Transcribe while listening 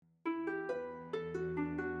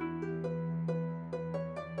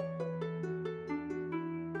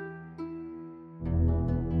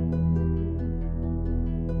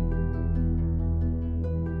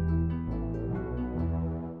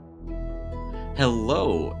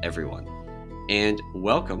Hello, everyone, and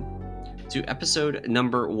welcome to episode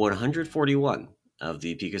number 141 of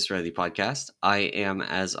the Pika Strategy Podcast. I am,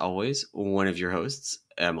 as always, one of your hosts,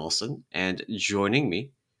 Em Olson, and joining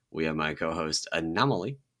me, we have my co-host,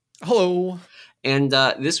 Anomaly. Hello. And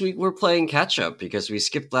this week we're playing catch-up because we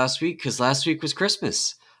skipped last week because last week was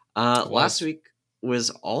Christmas. Last week was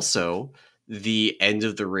also the end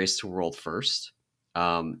of the race to World First.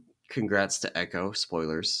 Congrats to Echo.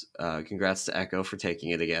 Spoilers. Congrats to Echo for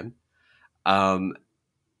taking it again.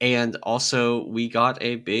 And also we got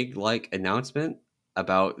a big announcement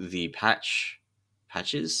about the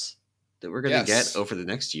patches that we're going to get over the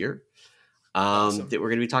next year. Awesome. That we're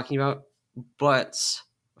going to be talking about. But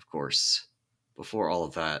of course, before all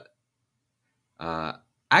of that,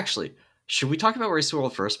 actually, should we talk about Race to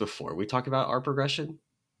World first before we talk about our progression?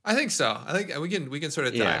 I think so. I think we can sort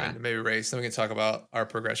of dive into maybe race, then we can talk about our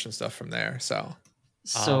progression stuff from there. So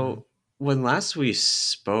when last we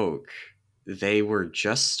spoke, they were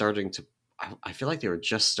just starting to. I feel like they were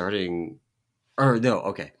just starting. Or no,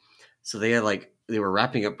 okay. So they were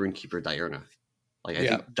wrapping up Runekeeper Diurna. I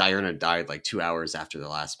think Diurna died 2 hours after the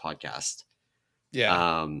last podcast.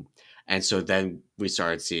 Yeah. And so then we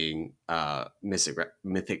started seeing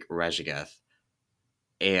Mythic Rajagath.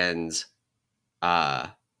 And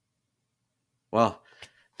well,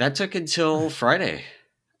 that took until Friday.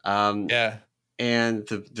 Yeah. And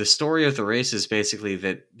the story of the race is basically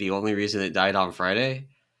that the only reason it died on Friday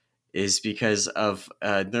is because of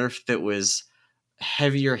a nerf that was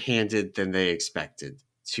heavier handed than they expected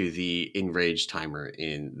to the enraged timer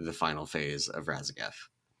in the final phase of Raszageth.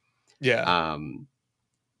 Yeah.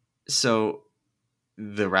 So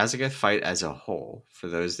the Raszageth fight as a whole, for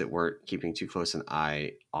those that weren't keeping too close an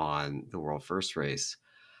eye on the World First race,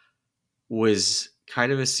 was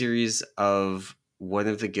kind of a series of one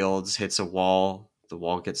of the guilds hits a wall, the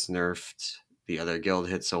wall gets nerfed, the other guild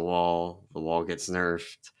hits a wall, the wall gets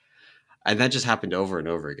nerfed. And that just happened over and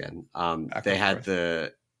over again. They had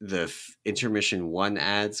the intermission 1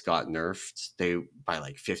 ads got nerfed by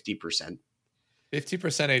 50%. 50%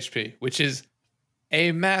 HP, which is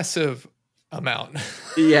a massive amount.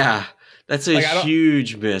 Yeah, that's a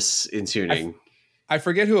huge miss in tuning. I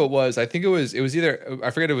forget who it was. I think it was either,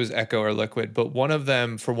 I forget it was Echo or Liquid, but one of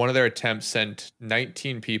them, for one of their attempts, sent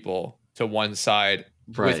 19 people to one side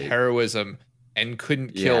with heroism and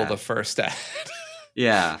couldn't kill the first ad.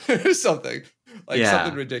 Yeah. something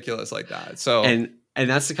ridiculous like that. So and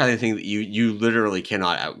that's the kind of thing that you literally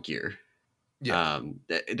cannot outgear. Yeah.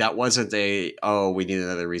 That wasn't we need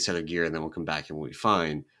another reset of gear and then we'll come back and we'll be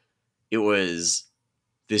fine. It was,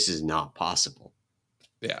 this is not possible.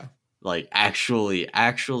 Yeah. Actually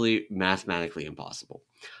mathematically impossible.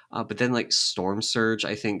 But then Storm Surge,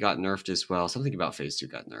 I think, got nerfed as well. Something about Phase 2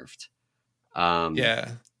 got nerfed. Yeah.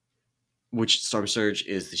 Which Storm Surge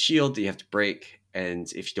is the shield that you have to break,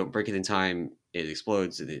 and if you don't break it in time, it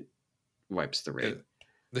explodes and it wipes the raid.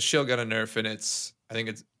 The shield got a nerf in its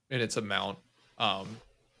amount.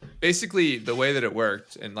 Basically the way that it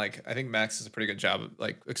worked, and I think Max does a pretty good job of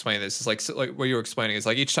explaining this, is like what you were explaining is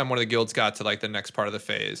each time one of the guilds got to the next part of the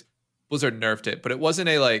phase, Blizzard nerfed it, but it wasn't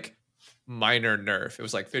a minor nerf. It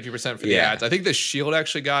was 50% for the ads. I think the shield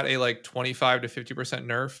actually got a 25 to 50%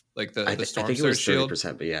 nerf, the Storm Surge shield.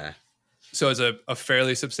 30%, but yeah. So it's a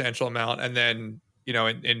fairly substantial amount. And then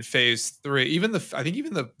in phase 3, I think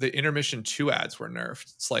even the intermission 2 ads were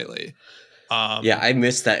nerfed slightly. I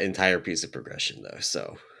missed that entire piece of progression though.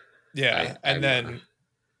 So yeah, then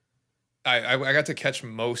I got to catch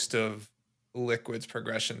most of Liquid's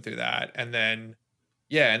progression through that, and then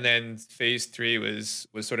phase 3 was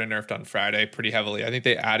sort of nerfed on Friday pretty heavily. I think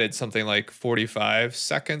they added something like 45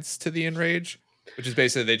 seconds to the enrage, which is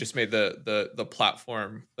basically they just made the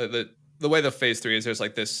platform the way the phase 3 is. There's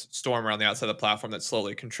this storm around the outside of the platform that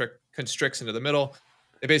slowly constricts into the middle.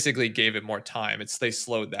 They basically gave it more time. They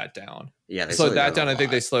slowed that down. Yeah, they slowed that down. I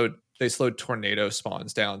think they slowed tornado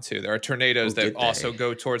spawns down too. There are tornadoes that also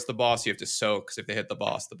go towards the boss. You have to soak, because if they hit the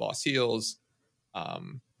boss heals.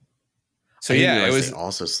 So it was. They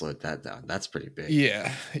also slowed that down. That's pretty big.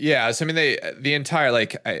 Yeah. So the entire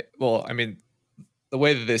the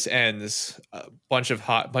way that this ends, a bunch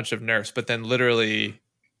of nerfs, but then literally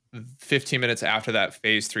 15 minutes after that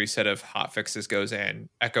phase 3 set of hot fixes goes in,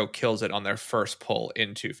 Echo kills it on their first pull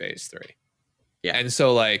into phase 3. Yeah. And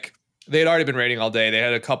so they had already been raiding all day. They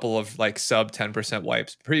had a couple of sub 10%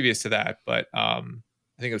 wipes previous to that, but I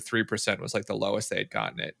think 3% was the lowest they had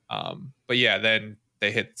gotten it. But yeah, then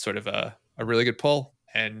they hit sort of a really good pull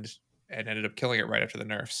and ended up killing it right after the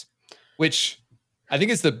nerfs, which I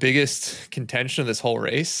think is the biggest contention of this whole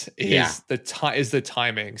race is the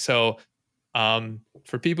timing. So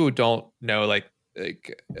For people who don't know,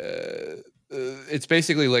 it's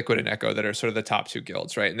basically Liquid and Echo that are sort of the top two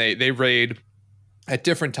guilds, right? And they raid at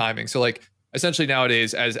different timings. So like essentially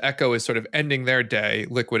nowadays, as Echo is sort of ending their day,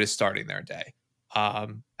 Liquid is starting their day.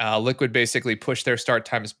 Liquid basically pushed their start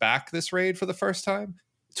times back this raid for the first time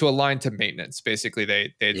to align to maintenance. Basically,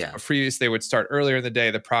 they would start earlier in the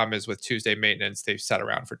day. The problem is with Tuesday maintenance, they've sat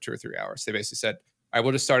around for 2 or 3 hours. They basically said, "I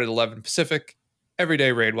will just start at 11 Pacific every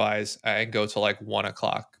day raid wise and go to like 1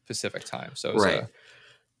 o'clock Pacific time." So it was right.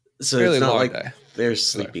 So fairly it's not long like day. they're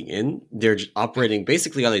sleeping in; they're operating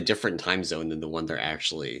basically on a different time zone than the one they're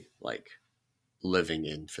actually like living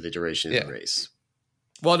in for the duration of the race.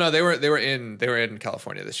 Well, no, they were in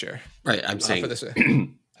California this year. Right. I'm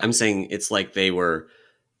saying I'm saying it's like they were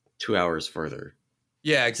 2 hours further.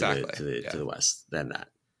 Yeah, exactly. To the west than that.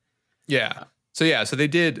 Yeah. So they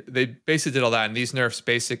basically did all that, and these nerfs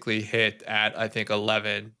basically hit at I think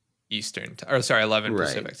 11 Eastern, 11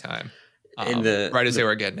 Pacific time. Right as they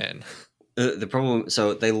were getting in. The problem,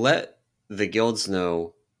 so they let the guilds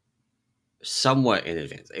know somewhat in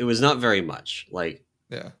advance. It was not very much, like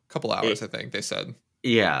a couple hours, I think they said.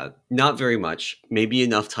 Yeah, not very much. Maybe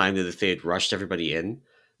enough time that if they had rushed everybody in,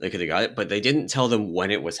 they could have got it. But they didn't tell them when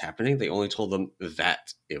it was happening. They only told them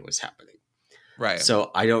that it was happening. Right. So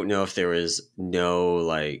I don't know if there was no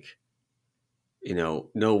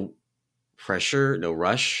no pressure, no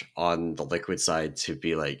rush on the Liquid side to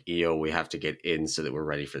be like, "Yo, we have to get in so that we're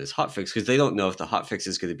ready for this hotfix," because they don't know if the hotfix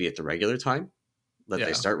is going to be at the regular time that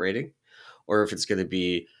they start raiding, or if it's going to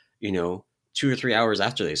be 2 or 3 hours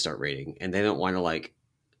after they start raiding, and they don't want to like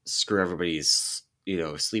screw everybody's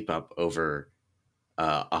sleep up over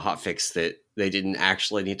a hotfix that they didn't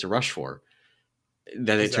actually need to rush for.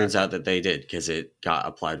 Then it turns out that they did, because it got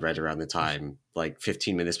applied right around the time, like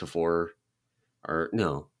 15 minutes before, or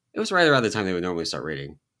no, it was right around the time they would normally start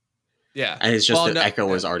raiding. Yeah, and it's just that Echo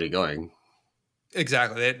was already going.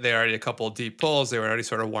 Exactly, they already a couple of deep pulls. They were already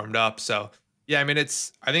sort of warmed up. So yeah, I mean, I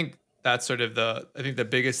think that's sort of the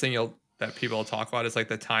biggest thing that people talk about is like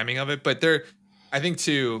the timing of it. But I think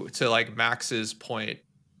to like Max's point,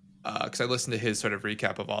 because I listened to his sort of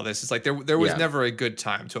recap of all this, it's like there was never a good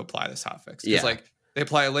time to apply this hotfix, because like they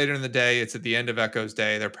apply it later in the day. It's at the end of Echo's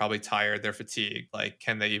day. They're probably tired. They're fatigued. Like,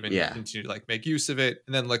 can they even continue to like make use of it?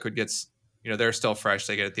 And then Liquid gets, they're still fresh.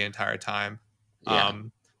 They get it the entire time.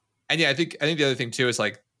 And I think the other thing too is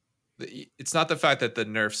like, it's not the fact that the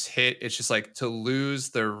nerfs hit. It's just like to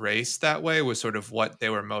lose the race that way was sort of what they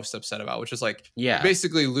were most upset about, which is like,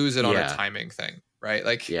 basically lose it on a timing thing, right?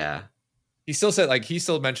 Like, he still said, like, he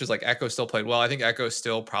still mentions like Echo still played well. I think Echo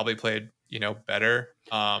still probably played, better.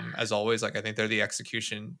 As always, like I think they're the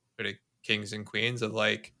execution for the kings and queens of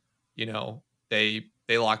like, they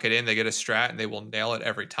lock it in, they get a strat, and they will nail it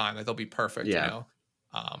every time. Like they'll be perfect,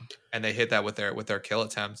 and they hit that with their kill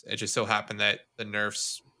attempts. It just so happened that the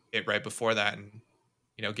nerfs hit right before that, and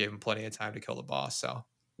gave them plenty of time to kill the boss. So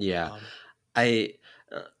I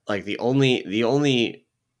like the only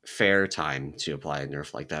fair time to apply a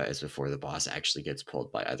nerf like that is before the boss actually gets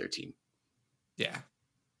pulled by either team.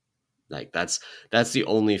 Like that's the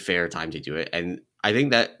only fair time to do it, and I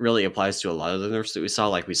think that really applies to a lot of the nerfs that we saw.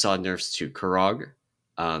 Like we saw nerfs to Kurog,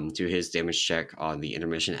 to his damage check on the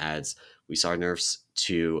intermission ads. We saw nerfs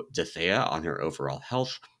to Dethea on her overall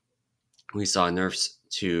health. We saw nerfs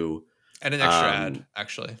to and an extra ad,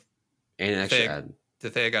 actually, and an extra ad.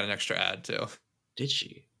 Dethea got an extra ad too. Did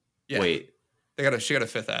she? Yeah. Wait, she got a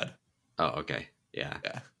 5th ad. Oh, okay. Yeah.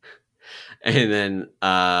 And then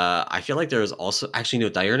I feel like there was also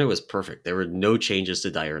Diurna was perfect. There were no changes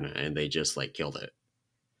to Diurna, and they just like killed it.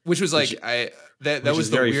 Which was like that was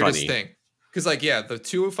the weirdest thing. Because like the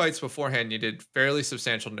 2 fights beforehand needed fairly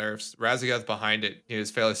substantial nerfs. Raszageth behind it needed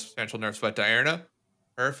fairly substantial nerfs, but Diurna,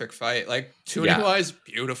 perfect fight. Like tuning wise,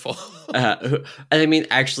 beautiful. And I mean,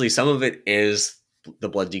 actually, some of it is the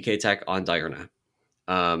Blood DK tech on Diurna,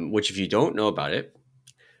 which if you don't know about it,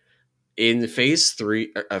 in phase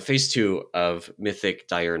 2 of Mythic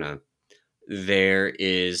Diurna, there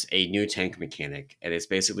is a new tank mechanic, and it's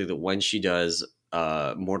basically that when she does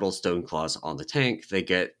Mortal Stone Claws on the tank, they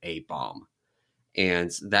get a bomb,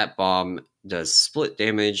 and that bomb does split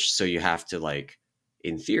damage. So you have to, like,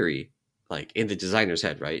 in theory, like in the designer's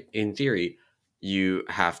head, right? In theory, you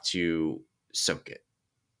have to soak it,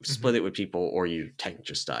 split it with people, or your tank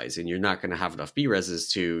just dies, and you're not going to have enough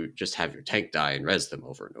B-reses to just have your tank die and res them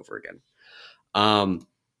over and over again.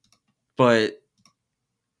 But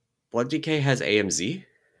Blood DK has AMZ,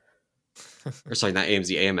 or sorry, not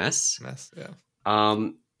AMZ, AMS.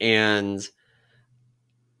 And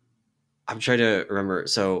I'm trying to remember.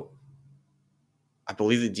 So I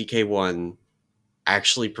believe the DK1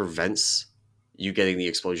 actually prevents you getting the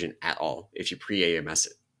explosion at all if you pre-AMS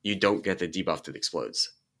it. You don't get the debuff that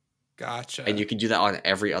explodes. Gotcha. And you can do that on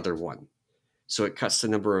every other one. So it cuts the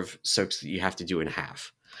number of soaks that you have to do in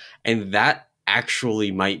half. And that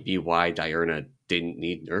actually might be why Diurna didn't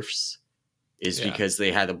need nerfs, is because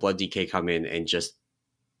they had a Blood DK come in and just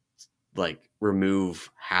like remove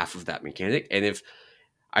half of that mechanic. And if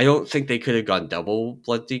I don't think they could have gone double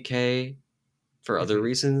Blood DK for other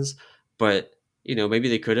reasons, but you know, maybe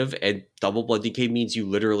they could have. And double Blood DK means you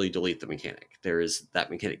literally delete the mechanic. That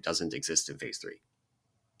mechanic doesn't exist in phase 3.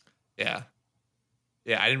 Yeah.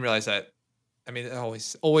 Yeah, I didn't realize that. I mean,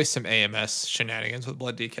 always some AMS shenanigans with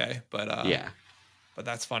Blood DK, but but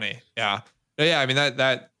that's funny. Yeah. But yeah, I mean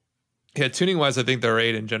that tuning wise, I think the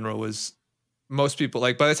raid in general was, most people,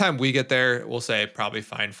 like, by the time we get there, we'll say probably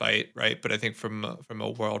fine fight, right? But I think from a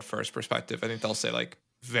world first perspective, I think they'll say like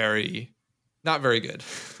not very good.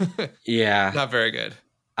 Yeah. Not very good.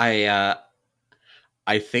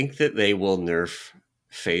 I think that they will nerf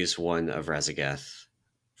phase 1 of Razageth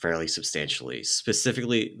fairly substantially,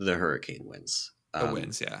 specifically the Hurricane Winds. The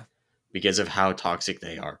winds, yeah. Because of how toxic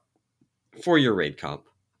they are for your raid comp.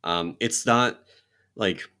 It's not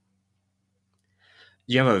like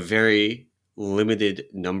you have a very limited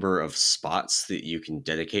number of spots that you can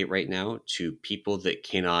dedicate right now to people that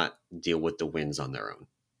cannot deal with the winds on their own.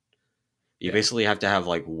 You basically have to have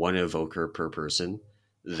like one evoker per person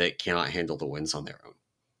that cannot handle the winds on their own.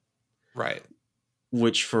 Right.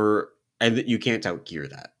 And you can't outgear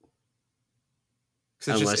that.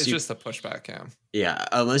 It's just a pushback cam. Yeah,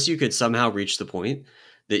 unless you could somehow reach the point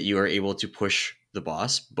that you are able to push the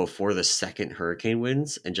boss before the second Hurricane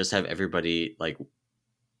Winds and just have everybody like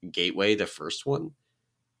gateway the first one.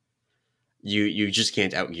 You just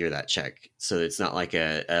can't outgear that check. So it's not like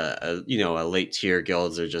a late tier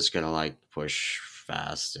guilds are just gonna like push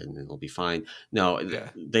fast and it'll be fine. No,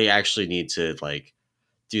 they actually need to like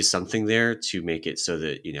do something there to make it so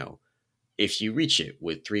that, you know, if you reach it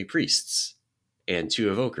with 3 priests and 2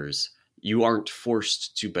 evokers, you aren't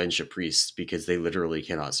forced to bench a priest because they literally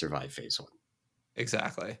cannot survive phase 1.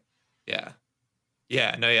 Exactly. Yeah.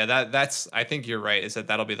 Yeah. No. Yeah. That's. I think you're right. Is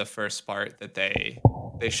that'll be the first part that they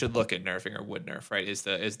should look at nerfing, or would nerf, right? Is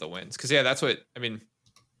the wins, because that's what I mean.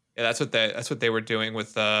 Yeah, that's what they were doing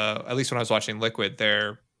with at least when I was watching Liquid,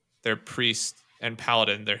 their priest and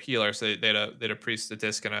paladin, their healer. So they had a priest, a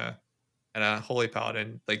disc, and a holy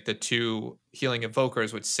paladin. Like the 2 healing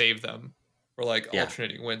invokers would save them for like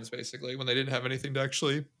alternating wins, basically, when they didn't have anything to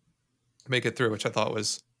actually make it through, which I thought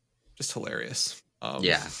was just hilarious.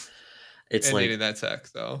 It's and like needing that tech,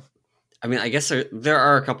 though. I mean, I guess there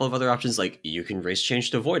are a couple of other options. Like you can race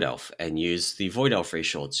change to Void Elf and use the Void Elf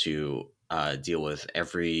racial to deal with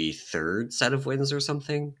every 3rd set of wins or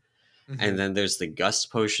something. And then there's the Gust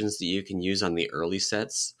potions that you can use on the early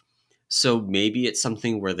sets. So maybe it's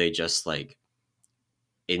something where they just like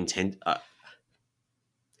intend.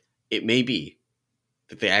 It may be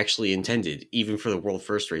that they actually intended, even for the world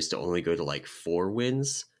first race, to only go to like 4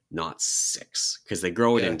 wins, not 6, because they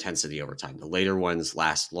grow in intensity over time. The later ones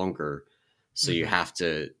last longer, so you have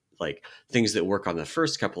to like things that work on the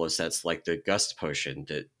first couple of sets, like the Gust potion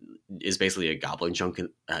that is basically a goblin jump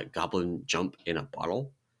in a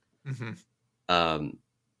bottle.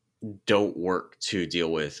 Don't work to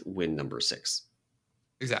deal with win number 6.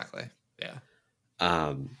 Exactly. Yeah.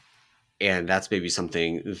 And that's maybe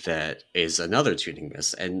something that is another tuning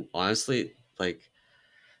miss. And honestly, like,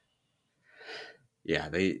 yeah,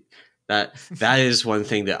 that is one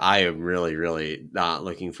thing that I am really, really not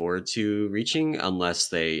looking forward to reaching unless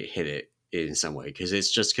they hit it in some way. Because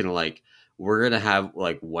it's just gonna like we're gonna have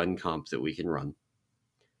like one comp that we can run.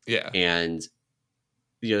 Yeah. And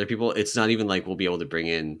the other people, it's not even like we'll be able to bring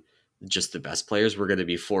in just the best players. We're gonna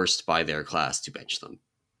be forced by their class to bench them.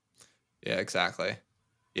 Yeah, exactly.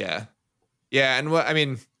 Yeah. Yeah, and what I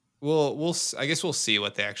mean, we'll I guess we'll see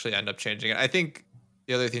what they actually end up changing. I think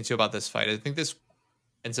the other thing too about this fight, I think this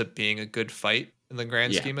ends up being a good fight in the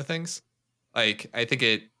grand scheme of things. Like I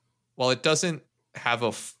think while it doesn't have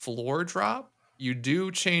a floor drop, you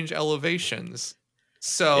do change elevations.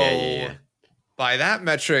 So by that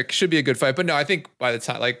metric, should be a good fight. But no, I think by the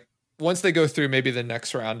time, like once they go through maybe the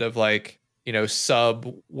next round of like, you know,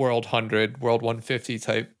 sub world 100, world 150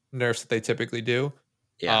 type nerfs that they typically do.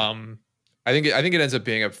 Yeah. I think it ends up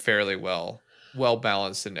being a fairly well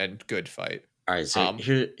balanced and good fight. All right, so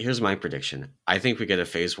here's my prediction. I think we get a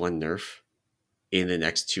phase 1 nerf in the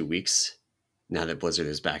next 2 weeks. Now that Blizzard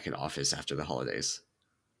is back in office after the holidays.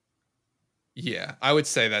 Yeah, I would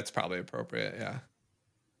say that's probably appropriate.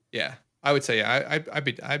 Yeah, I would say I'd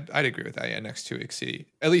agree with that. Yeah, next 2 weeks, see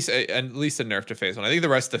at least a nerf to phase 1. I think the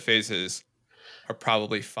rest of the phases are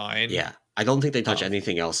probably fine. Yeah, I don't think they touch Um,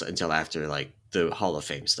 anything else until after like the Hall of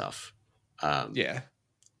Fame stuff, um, yeah,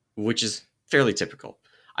 which is fairly typical.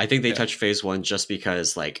 I think they yeah, touch phase one just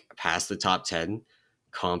because like past the top 10,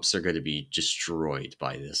 comps are going to be destroyed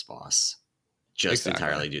by this boss, just exactly.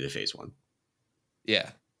 entirely due to phase one.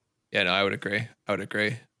 Yeah, yeah. No, I would agree. I would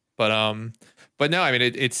agree. But no, I mean,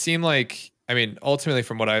 it seemed like, I mean, ultimately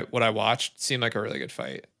from what I watched, it seemed like a really good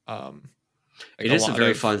fight. Like It a is a lot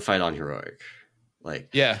very of, fun fight on heroic. Like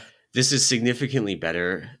yeah, this is significantly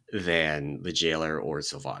better than the jailer or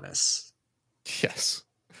Sylvanas. yes,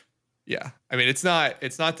 yeah. I mean, it's not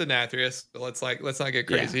Denathrius, but let's not get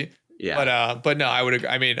Yeah, crazy. yeah, But no, I would agree.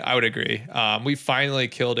 I mean, I would agree. We finally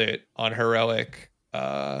killed it on heroic.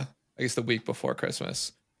 I guess the week before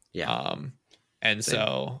Christmas. yeah. Um, and Same.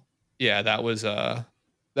 so yeah, that was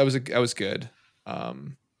good.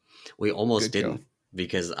 Um, We almost good kill. didn't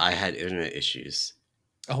because I had internet issues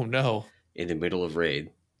Oh no. in the middle of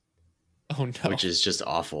raid, Oh no. which is just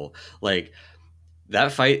awful. Like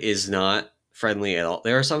that fight is not friendly at all.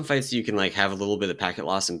 There are some fights you can like have a little bit of packet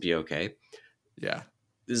loss and be okay. Yeah.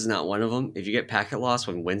 This is not one of them. If you get packet loss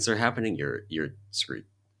when wins are happening, you're screwed.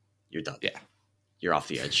 You're done. Yeah. You're off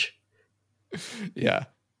the edge. Yeah.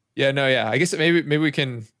 Yeah. No. Yeah. I guess maybe we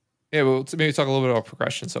can. Yeah. We'll maybe talk a little bit about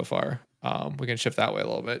progression so far. We can shift that way a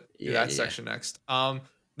little bit. Do Yeah, that yeah, section next. No.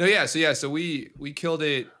 Yeah. So yeah. So we killed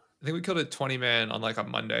it. I think we killed it 20 man on like a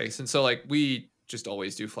Monday. And so like we just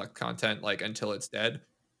always do flex content like until it's dead.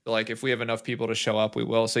 So like if we have enough people to show up, we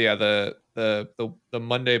will. So yeah, the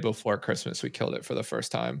Monday before Christmas, we killed it for the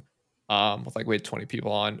first time. With like we had 20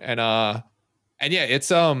 people on, and yeah,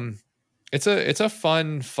 it's a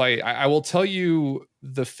fun fight. I will tell you,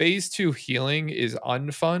 the phase 2 healing is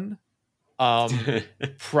unfun. yeah.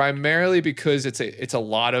 Primarily because it's a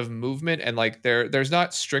lot of movement, and like there's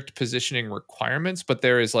not strict positioning requirements, but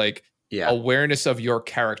there is like Yeah, awareness of your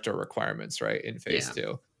character requirements, right, in phase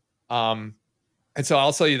yeah. 2. Um and so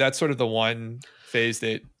I'll tell you that's sort of the one phase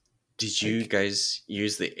that Did you like, guys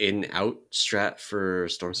use the in out strat for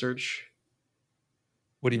Storm Surge?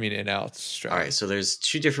 what do you mean in out All strat? right, so there's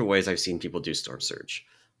two different ways I've seen people do Storm Surge.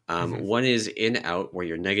 Mm-hmm. One is in out, where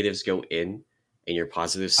your negatives go in and your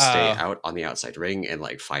positives stay uh out on the outside ring and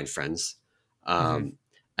like find friends. mhm.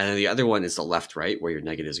 And then the other one is the left right, where your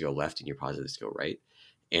negatives go left and your positives go right.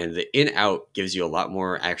 And the in out gives you a lot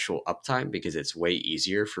more actual uptime because it's way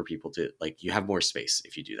easier for people to like you have more space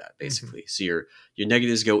if you do that Mhm. basically. So your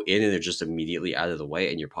negatives go in and they're just immediately out of the way,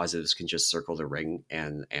 and your positives can just circle the ring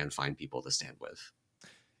and find people to stand with.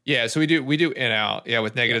 Yeah, so we do in out, yeah,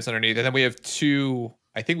 with Yeah, negatives underneath, and then we have two.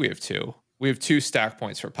 I think we have two. We have two stack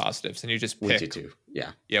points for positives, and you just we do pick, too.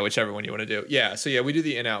 Yeah, yeah, whichever one you want to do. Yeah, so yeah, we do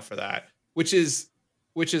the in out for that, which is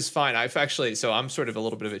fine. I've actually, so I'm sort of a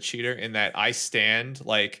little bit of a cheater in that I stand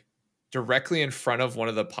like directly in front of one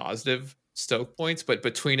of the positive stoke points, but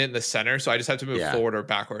between it and the center, so I just have to move yeah. forward or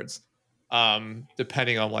backwards,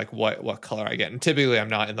 depending on like what color I get, and typically I'm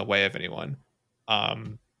not in the way of anyone.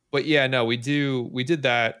 Um, but yeah, no, we did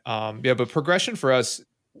that. Yeah, but progression for us,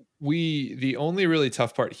 the only really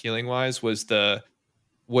tough part healing wise was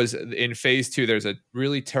in phase 2. There's a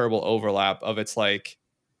really terrible overlap of it's like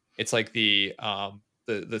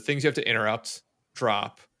the things you have to interrupt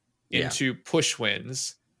drop Yeah. into push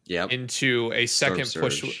wins Yep. into a Storm second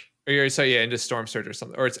push, Surge. or so yeah, into storm surge or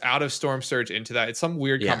something, or it's out of storm surge into that. It's some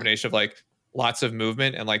weird Yeah. combination of like lots of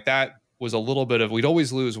movement, and like that was a little bit of, we'd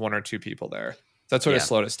always lose one or two people there. So that sort of Yeah.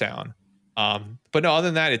 slowed us down. But no, other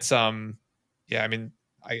than that, it's yeah, I mean,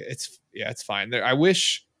 it's fine. There, I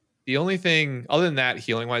wish, the only thing other than that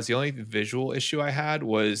healing wise, the only visual issue I had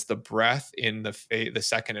was the breath in the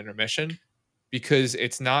second intermission, because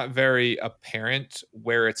it's not very apparent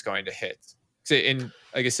where it's going to hit. So in,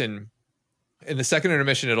 I guess in the second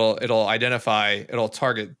intermission, it'll identify, it'll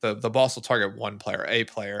target, the boss will target one player, a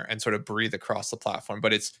player, and sort of breathe across the platform.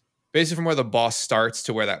 But it's basically from where the boss starts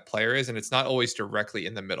to where that player is, and it's not always directly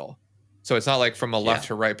in the middle. So it's not like from a left Yeah.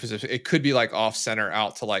 to right position. It could be like off center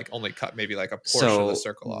out to like only cut maybe like a portion of the So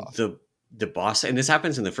circle off. the boss, and this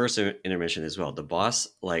happens in the first intermission as well. The boss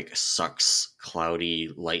like sucks cloudy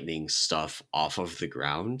lightning stuff off of the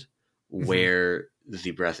ground Mhm. where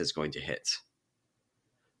the breath is going to hit.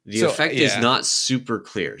 The So effect is yeah, not super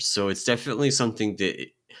clear, so it's definitely something that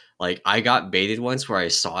like I got baited once where I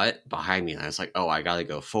saw it behind me and I was like, oh, I gotta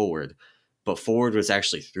go forward, but forward was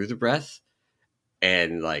actually through the breath.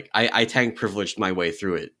 And like I tank privileged my way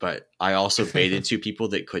through it, but I also baited two people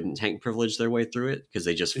that couldn't tank privilege their way through it because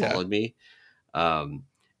they just yeah, followed me, um,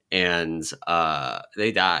 and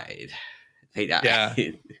they died. They yeah,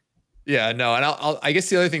 died. yeah. No, and I guess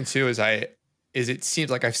the other thing too is it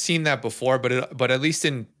seems like I've seen that before, but at least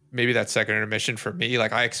in maybe that second intermission for me,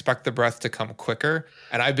 like I expect the breath to come quicker,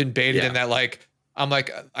 and I've been baited in Yeah. that. Like I'm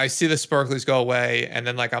like I see the sparklies go away, and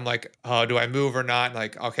then like I'm like, oh, do I move or not? And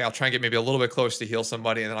like okay, I'll try and get maybe a little bit close to heal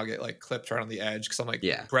somebody, and then I'll get like clipped right on the edge because I'm like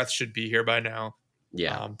Yeah. breath should be here by now.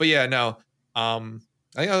 Yeah. But yeah, no. I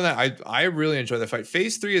think other than that, I really enjoy the fight.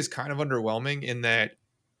 Phase 3 is kind of underwhelming in that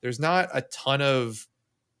there's not a ton of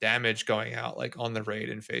damage going out like on the raid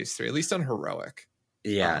in phase 3, at least on heroic.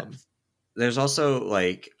 Yeah. Um, There's also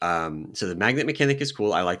like so the magnet mechanic is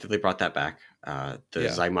cool. I like that they brought that back. The yeah.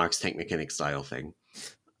 Zymox tank mechanic style thing.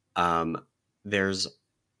 There's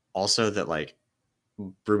also that like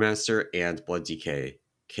Brewmaster and Blood DK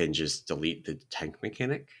can just delete the tank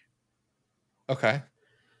mechanic. Okay.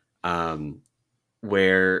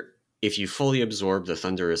 Where if you fully absorb the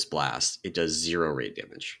Thunderous Blast, it does 0 raid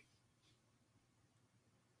damage.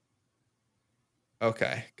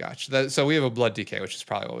 Okay. Gotcha. So we have a blood DK, which is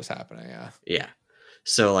probably what was happening. Yeah. Yeah.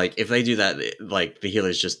 So like if they do that, like the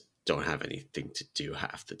healers just don't have anything to do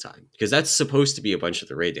half the time because that's supposed to be a bunch of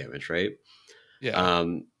the raid damage, right? Yeah.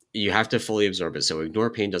 You have to fully absorb it. So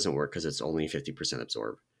ignore pain doesn't work because it's only 50%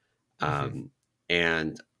 absorb. Mm-hmm.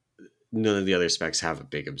 And none of the other specs have a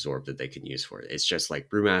big absorb that they can use for it. It's just like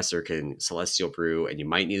Brewmaster can Celestial Brew, and you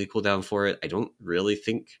might need a cooldown for it. I don't really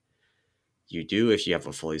think you do if you have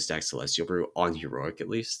a fully stacked Celestial Brew on Heroic at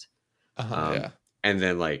least. Yeah. And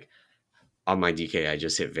then like on my DK, I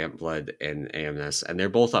just hit Vamp Blood and AMS, and they're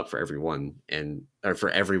both up for every one, and or for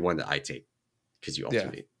every one that I take because you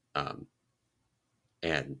alternate.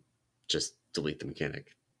 And just delete the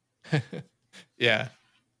mechanic. Yeah.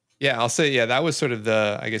 Yeah, I'll say yeah, that was sort of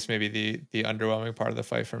the I guess maybe the underwhelming part of the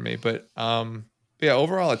fight for me. But yeah,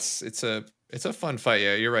 overall it's a fun fight.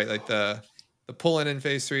 Yeah, you're right. Like the pull in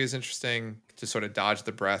phase 3 is interesting to sort of dodge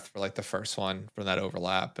the breath for like the first one from that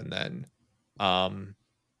overlap, and then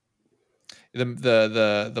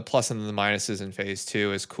the plus and the minuses in phase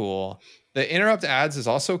 2 is cool. The interrupt ads is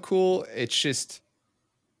also cool. It's just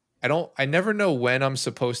I never know when I'm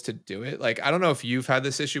supposed to do it. Like, I don't know if you've had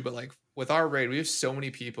this issue, but like with our raid, we have so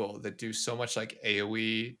many people that do so much like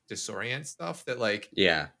AoE disorient stuff that like,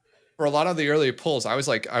 yeah, for a lot of the early pulls, I was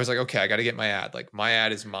like, okay, I got to get my ad. Like my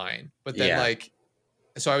ad is mine. But then like,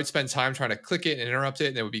 so I would spend time trying to click it and interrupt it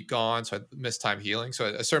and it would be gone. So I'd miss time healing. So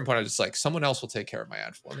at a certain point, I was just like, someone else will take care of my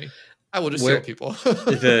ad for me. I will just heal people.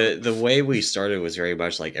 the way we started was very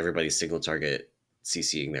much like everybody's single target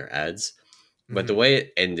CCing their ads. But the way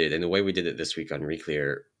it ended and the way we did it this week on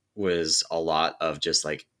Reclear was a lot of just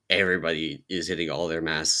like everybody is hitting all their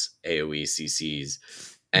mass AoE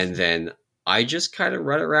CCs. And then I just kind of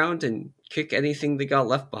run around and kick anything that got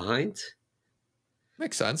left behind.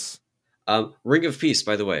 Makes sense. Ring of Peace,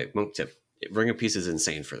 by the way, monk tip. Ring of Peace is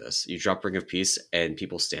insane for this. You drop Ring of Peace and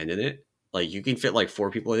people stand in it. Like you can fit like 4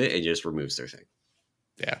 people in it and it just removes their thing.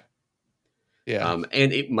 Yeah. Yeah.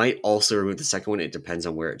 And it might also remove the second one. It depends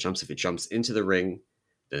on where it jumps. If it jumps into the ring,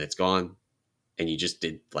 then it's gone. And you just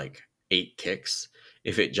did like 8 kicks.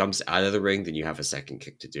 If it jumps out of the ring, then you have a second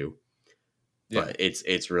kick to do. Yeah. But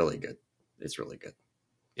it's really good. It's really good.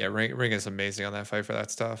 Yeah, ring is amazing on that fight for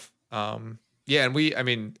that stuff. Yeah, and I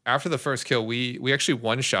mean, after the first kill, we actually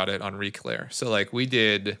one shot it on reclear. So like we've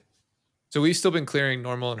still been clearing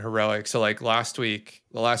normal and heroic. So like last week,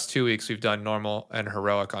 the last 2 weeks, we've done normal and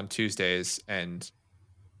heroic on Tuesdays, and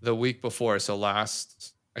the week before, so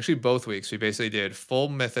actually both weeks, we basically did full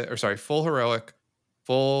heroic,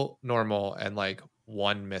 full normal, and like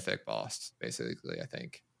one mythic boss, basically, I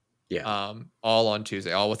think. Yeah. All on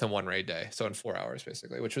Tuesday, all within one raid day. So in 4 hours,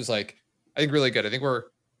 basically, which was like, I think really good. I think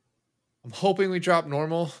I'm hoping we drop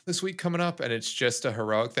normal this week coming up, and it's just a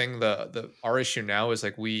heroic thing. Our issue now is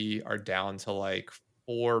like we are down to like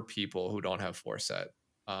 4 people who don't have foresight.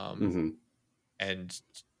 And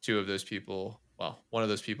 2 of those people, well, one of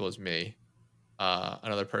those people is me.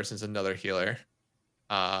 Another person's another healer.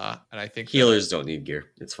 And I think healers don't need gear.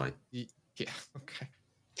 It's fine. Yeah. Okay.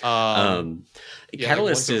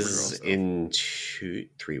 Catalyst is in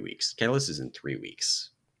 3 weeks. Catalyst is in 3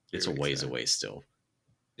 weeks. It's a ways away still.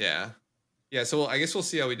 Yeah. Yeah. So I guess we'll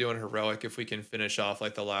see how we do in heroic if we can finish off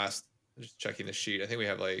like the last. I'm just checking the sheet. I think we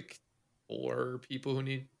have like 4 people who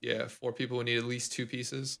need at least 2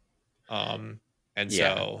 pieces.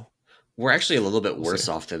 So we're actually a little bit worse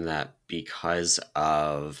off than that because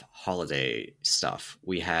of holiday stuff.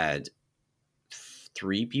 We had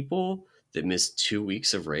 3 people that missed 2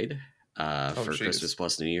 weeks of raid for Christmas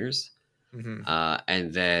plus New Year's.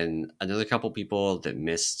 And then another couple people that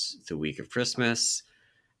missed the week of Christmas.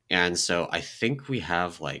 And so I think we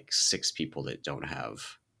have like 6 people that don't have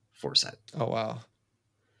foresight. Oh, wow.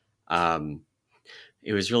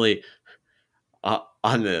 It was really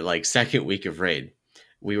on the like second week of raid.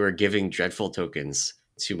 we were giving dreadful tokens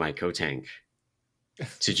to my co-tank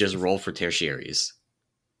to just roll for tertiaries.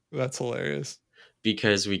 That's hilarious.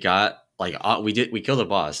 Because we got like we killed a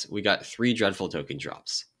boss. We got 3 dreadful token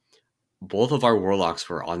drops. Both of our warlocks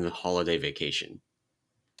were on the holiday vacation.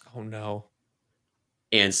 Oh no.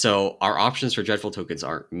 And so our options for dreadful tokens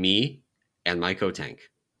are me and my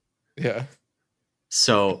co-tank. Yeah.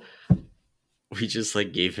 So we just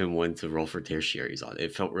like gave him one to roll for tertiaries on.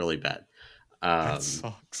 It felt really bad. That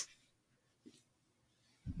sucks.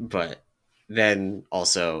 But then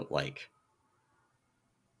also like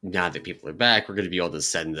now that people are back, we're going to be able to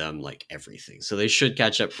send them like everything. So they should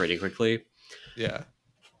catch up pretty quickly. Yeah.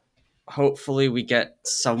 Hopefully we get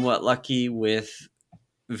somewhat lucky with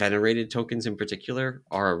venerated tokens in particular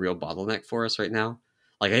are a real bottleneck for us right now.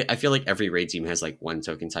 Like I feel like every raid team has like one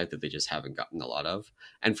token type that they just haven't gotten a lot of.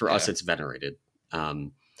 And for us it's venerated.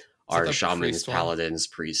 Our shamans, paladins,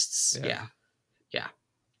 priests. Yeah.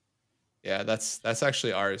 Yeah, that's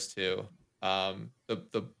actually ours too.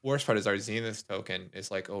 The worst part is our Zenith token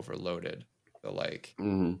is like overloaded. So like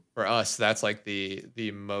for us, that's like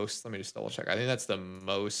the most. Let me just double check. I think that's the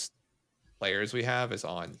most players we have is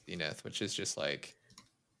on Zenith, which is just like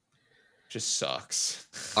just sucks.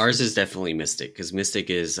 Ours is definitely Mystic because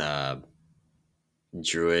Mystic is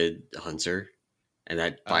Druid Hunter, and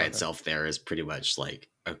that by itself there is pretty much like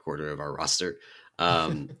a quarter of our roster.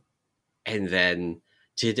 And then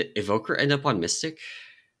did Evoker end up on Mystic?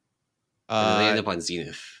 Or did they end up on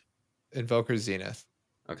Zenith? Invoker Zenith.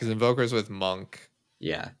 Because Invoker's with Monk.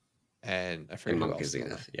 Yeah. And I forget Monk is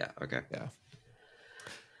Zenith. Yeah. Okay. Yeah.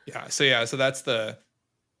 Yeah. So that's the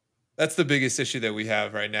biggest issue that we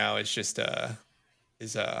have right now. It's just we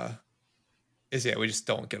just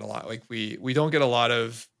don't get a lot. Like we don't get a lot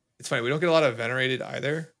of. It's funny, we don't get a lot of venerated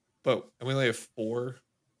either, but we only have 4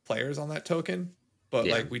 players on that token. But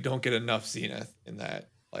like we don't get enough Zenith in that.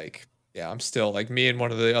 Like, yeah, I'm still like me and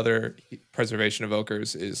one of the other preservation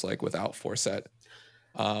evokers is like without Forset.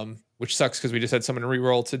 Which sucks because we just had someone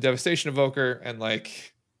reroll to Devastation Evoker and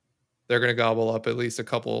like they're gonna gobble up at least a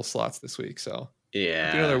couple slots this week. So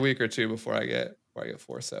yeah, another week or 2 before I get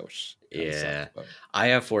Forset, which sucks, I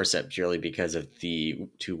have Forset purely because of the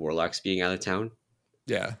 2 warlocks being out of town.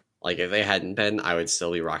 Yeah. Like if they hadn't been, I would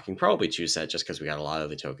still be rocking probably 2 set just because we got a lot of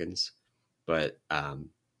the tokens. But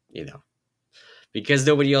you know, because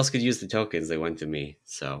nobody else could use the tokens, they went to me.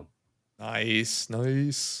 So nice.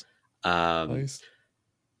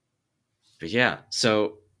 But yeah,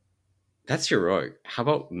 so that's heroic. How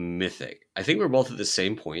about mythic? I think we're both at the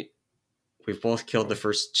same point. We've both killed the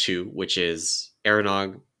first 2, which is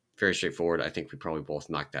Aranog. Very straightforward. I think we probably both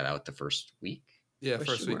knocked that out the first week. Yeah,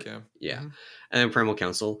 first week. Yeah. Mm-hmm. And then Primal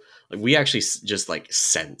Council. Like we actually just like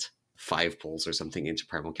sent 5 pulls or something into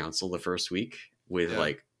Primal Council the first week with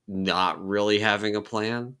like not really having a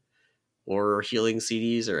plan or healing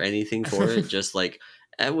CDs or anything for it. Just like,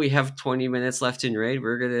 and we have 20 minutes left in raid.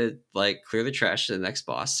 We're gonna like clear the trash to the next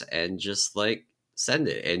boss and just like send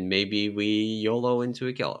it. And maybe we YOLO into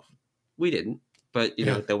a kill. We didn't, but you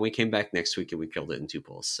know, then we came back next week and we killed it in 2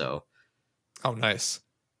 pulls. So, oh, nice.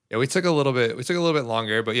 Yeah, we took a little bit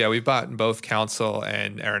longer, but yeah, we've gotten both Council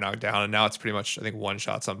and Aranog down, and now it's pretty much I think 1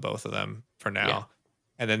 shots on both of them for now. Yeah.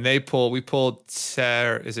 And then we pulled what's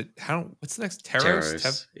the next?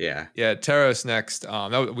 Taros? Yeah. Yeah, Taros next.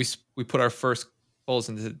 We put our first pulls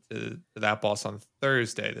into that boss on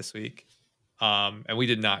Thursday this week. And we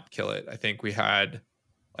did not kill it. I think we had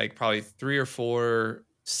like probably 3 or 4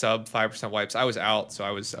 sub 5% wipes. I was out, so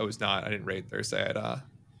I not. I didn't raid Thursday at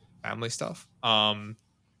family stuff.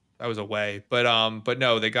 I was away, but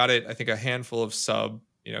no, they got it. I think a handful of sub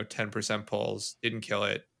 10% pulls, didn't kill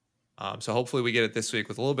it. So hopefully we get it this week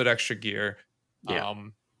with a little bit extra gear. Yeah.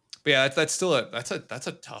 But yeah, that's still a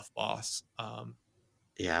tough boss.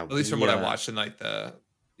 Yeah, at least from what I watched in like the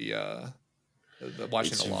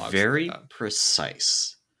watching the logs. Very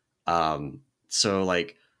precise. So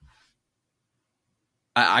like,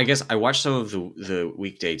 I guess I watched some of the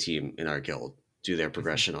weekday team in our guild do their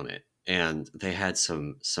progression on it, and they had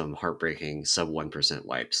some heartbreaking sub 1%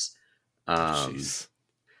 wipes.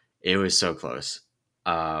 It was so close.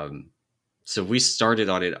 So we started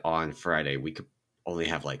on it on Friday. We could only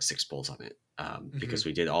have like 6 pulls on it because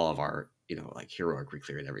we did all of our like heroic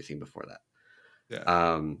reclear and everything before that.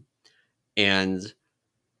 Yeah. And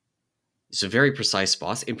it's a very precise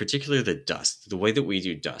boss, in particular the dust, the way that we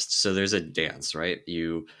do dust. So there's a dance, right?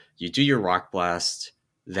 You do your rock blast,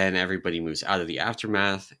 then everybody moves out of the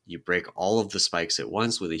aftermath. You break all of the spikes at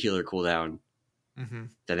once with a healer cooldown.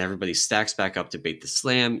 Then everybody stacks back up to bait the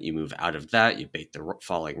slam. You move out of that. You bait the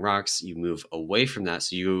falling rocks. You move away from that.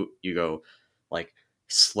 So you go like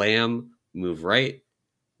slam, move right,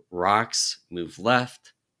 rocks move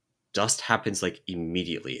left, dust happens like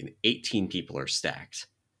immediately, and 18 people are stacked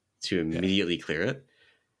to Yeah. immediately clear it.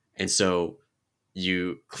 And so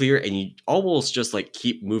you clear and you almost just like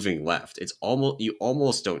keep moving left. It's almost, you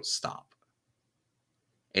almost don't stop.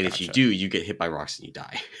 And if you Gotcha. do, you get hit by rocks and you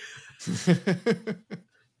die.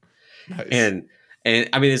 Nice. and and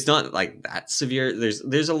I mean, it's not like that severe. There's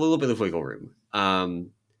a little bit of wiggle room.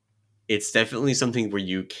 It's definitely something where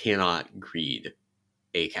you cannot greed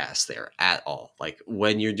a cast there at all. Like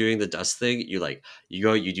when you're doing the dust thing, you like you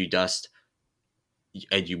go, you do dust,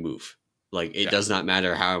 and you move. Like it Yeah. does not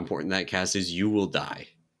matter how important that cast is, you will die.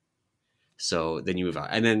 So then you move out,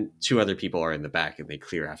 and then two other people are in the back, and they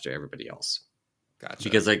clear after everybody else. Gotcha.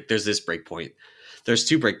 Because like there's this breakpoint. There's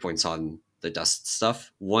two breakpoints on the dust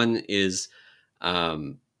stuff. One is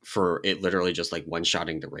for it literally just like one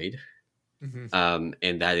shotting the raid, and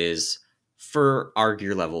that is for our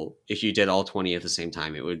gear level. If you did all 20 at the same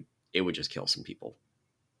time, it would just kill some people.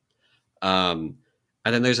 And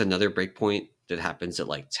then there's another breakpoint that happens at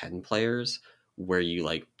like 10 players where you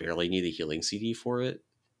like barely need a healing CD for it.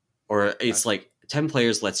 Or it's like 10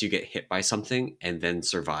 players lets you get hit by something and then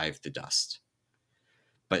survive the dust.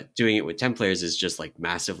 But doing it with 10 players is just like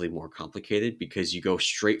massively more complicated because you go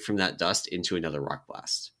straight from that dust into another rock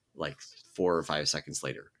blast, like 4 or 5 seconds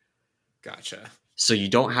later. Gotcha. So you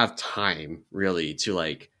don't have time really to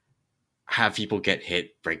like have people get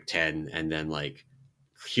hit, break 10, and then like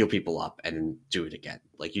heal people up and then do it again.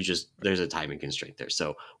 Like you just, there's a timing constraint there.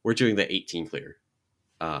 So we're doing the 18 clear.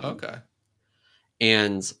 Okay.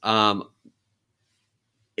 And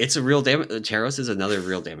it's a real damage. Taros is another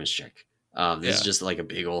real damage check. This is just like a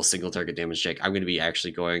big old single target damage check. I'm going to be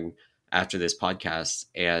actually going after this podcast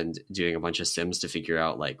and doing a bunch of sims to figure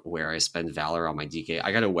out like where I spend valor on my DK.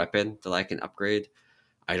 I got a weapon that I can upgrade.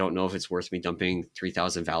 I don't know if it's worth me dumping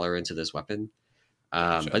 3,000 valor into this weapon,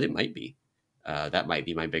 but it might be. That might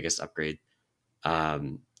be my biggest upgrade.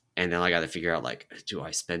 And then I got to figure out like, do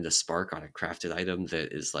I spend a spark on a crafted item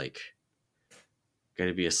that is like going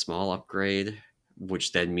to be a small upgrade,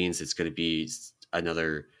 which then means it's going to be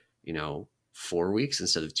another, 4 weeks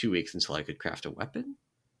instead of 2 weeks until I could craft a weapon.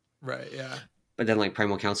 Right. Yeah. But then like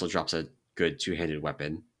Primal Council drops a good two-handed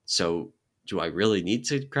weapon. So do I really need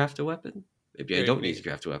to craft a weapon? Maybe I don't need to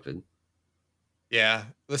craft a weapon. Yeah.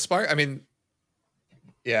 The spark, I mean,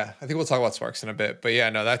 yeah, I think we'll talk about sparks in a bit, but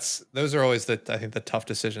yeah, no, those are always the tough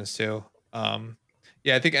decisions too.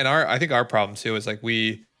 Yeah, I think our problem too is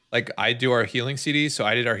like I do our healing CDs, so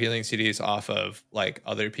I did our healing CDs off of like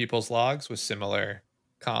other people's logs with similar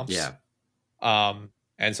comps. Yeah.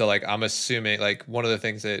 And so like I'm assuming like one of the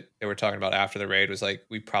things that they were talking about after the raid was like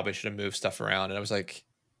we probably should have moved stuff around, and I was like,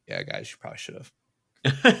 yeah, guys, you probably should have.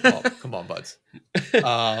 Come on, buds.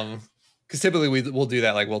 Because typically we'll do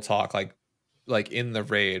that. Like we'll talk like in the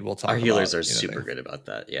raid. We'll talk. Our healers are super good about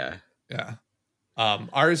that. Yeah. Yeah.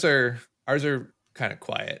 Ours are kind of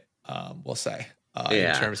quiet. We'll say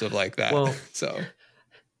in terms of like that. Well, so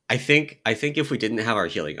I think if we didn't have our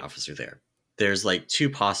healing officer there, there's like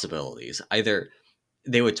two possibilities. Either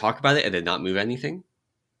they would talk about it and then not move anything.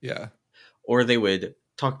 Yeah. Or they would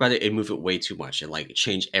talk about it and move it way too much and like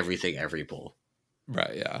change everything every pull.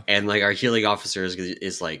 Right. Yeah. And like our healing officer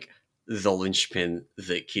is like the linchpin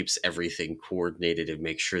that keeps everything coordinated and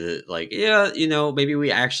make sure that like, yeah, maybe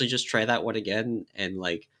we actually just try that one again and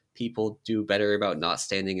like people do better about not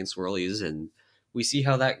standing in swirlies and we see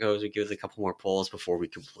how that goes. We give it a couple more pulls before we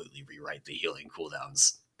completely rewrite the healing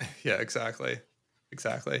cooldowns. Yeah, exactly.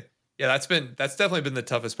 Yeah, that's definitely been the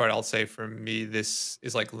toughest part. I'll say for me, this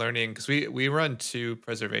is like learning because we run 2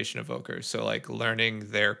 preservation evokers, so like learning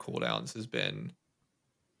their cooldowns has been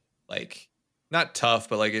like not tough,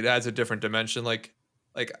 but like it adds a different dimension. Like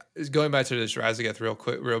going back to this Razageth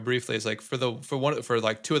real briefly is like for 2 of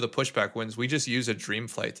the pushback wins, we just use a dream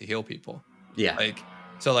flight to heal people. Yeah. Like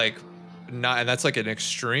so like not, and that's like an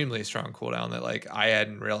extremely strong cooldown that like I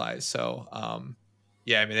hadn't realized. So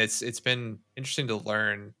yeah, I mean it's been interesting to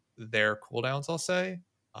learn their cooldowns, I'll say.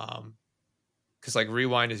 Because like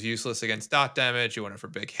rewind is useless against dot damage. You want it for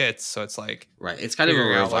big hits, so it's like right. It's kind of a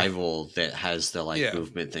revival that has the like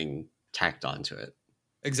movement thing tacked onto it.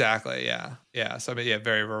 Exactly. Yeah. So I mean, yeah,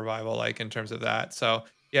 very revival like in terms of that. So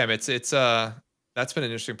yeah, it's that's been an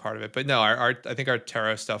interesting part of it. But no, our I think our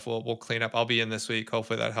tarot stuff we'll clean up. I'll be in this week.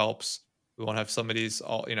 Hopefully that helps. We won't have somebody's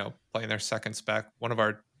all playing their second spec. One of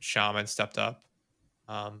our shamans stepped up.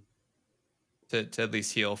 To at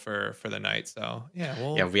least heal for the night. So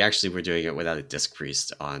yeah, we actually were doing it without a disc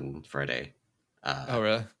priest on Friday. Oh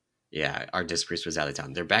really? Yeah, our disc priest was out of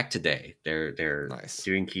town. They're back today. They're nice.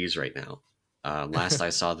 Doing keys right now. Last I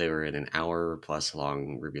saw, they were in an hour plus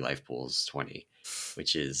long Ruby Life Pools 20,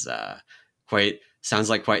 which is quite sounds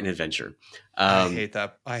like quite an adventure. I Um, hate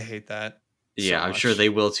that. I hate that so yeah, I'm sure much. they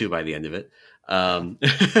will too by the end of it. Yeah. Um,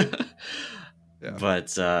 Yeah. but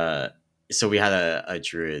so we had a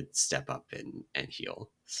druid step up and heal.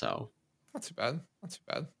 So Not too bad. Not too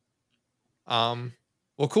bad.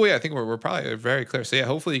 Well, cool. Yeah, I think we're probably very clear. So yeah,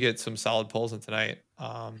 hopefully you get some solid pulls in tonight.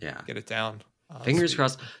 yeah, Get it down. fingers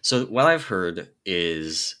crossed. So what I've heard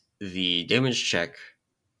is the damage check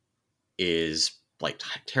is like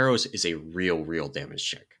Taros is a real damage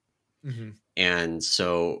check. Mm-hmm. And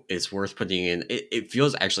so it's worth putting in. It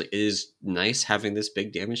feels actually it is nice having this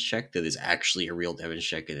big damage check that is actually a real damage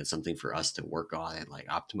check, and it's something for us to work on and like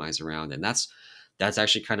optimize around. And that's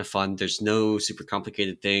actually kind of fun. There's no super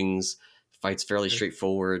complicated things. The fight's fairly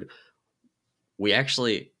straightforward. We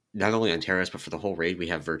actually not only on Terrace but for the whole raid we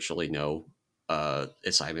have virtually no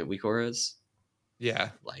assignment weak auras. Yeah.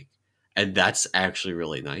 Like, and that's actually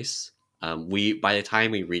really nice. We by the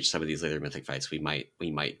time we reach some of these later mythic fights, we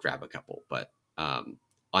might grab a couple, but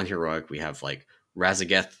on heroic we have like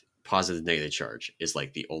Razageth positive negative charge is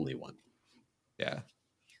like the only one. Yeah.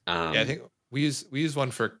 Yeah, I Um, think we use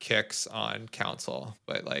one for kicks on council,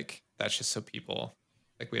 but like that's just so people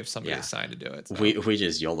like we have somebody yeah, assigned to do it. So we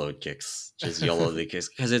just YOLO kicks, just YOLO the kicks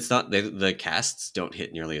because it's not the casts don't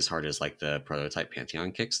hit nearly as hard as like the prototype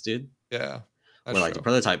Pantheon kicks did. yeah, that's Where like the true.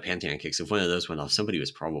 prototype Pantheon kicks, if one of those went off, somebody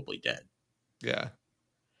was probably dead. Yeah,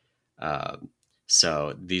 Um,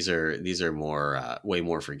 so these are more way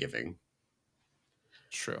more forgiving.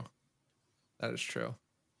 true. That is true.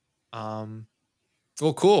 Um,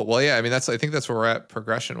 well, cool. Well, yeah, I mean I think that's where we're at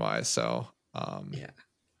progression wise. So Yeah,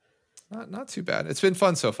 not too bad. It's been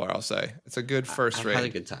fun so far, I'll say. It's a good first I've had a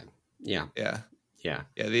raid. good time. Yeah, Yeah. yeah,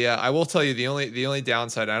 Yeah, I will tell you the only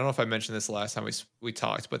downside. I don't know if I mentioned this the last time we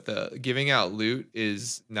talked, but the giving out loot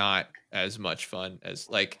is not as much fun as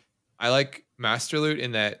like I like master loot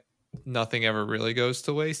in that nothing ever really goes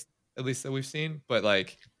to waste, at least that we've seen. But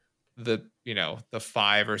like the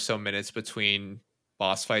 5 or so minutes between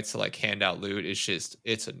boss fights to like hand out loot is just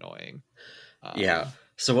it's annoying. yeah. Um,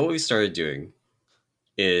 So what we started doing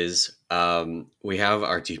is we have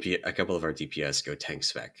our DP a couple of our DPS go tank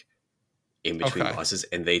spec in between okay. bosses,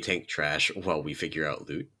 and they tank trash while we figure out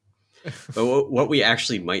loot. But what we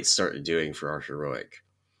actually might start doing for our heroic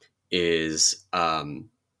is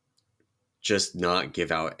just not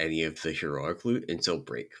give out any of the heroic loot until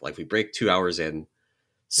break. Like we break 2 hours in.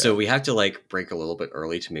 So Yeah. we have to like break a little bit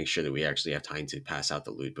early to make sure that we actually have time to pass out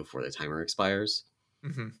the loot before the timer expires.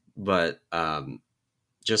 Hmm. But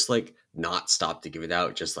just like not stop to give it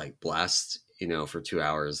out, just like blast, for 2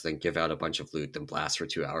 hours, then give out a bunch of loot, then blast for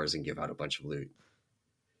 2 hours and give out a bunch of loot.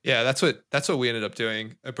 Yeah, that's what we ended up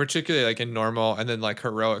doing, particularly like in normal and then like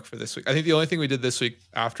heroic for this week. I think the only thing we did this week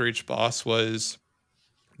after each boss was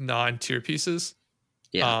non-tier pieces.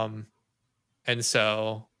 Yeah. Um, and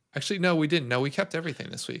so actually no, we didn't. No, we kept everything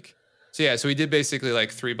this week. So yeah, so we did basically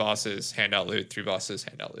like 3 bosses, hand out loot, 3 bosses,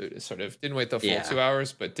 hand out loot. It sort of didn't wait the full Yeah. 2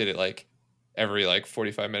 hours, but did it like every like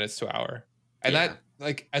 45 minutes to an hour. And Yeah. that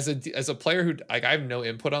like as a player who like I have no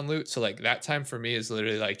input on loot, so like that time for me is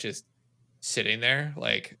literally like just sitting there,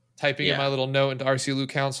 like typing in my Yeah. little note into RC Loot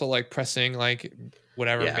Council, like pressing like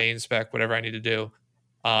whatever Yeah. main spec, whatever I need to do.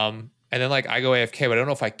 And then like I go AFK, but I don't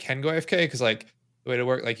know if I can go AFK because like the way to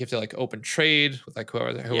work, like you have to like open trade with like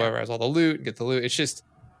whoever has all the loot and get the loot. It's just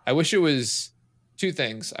I wish it was two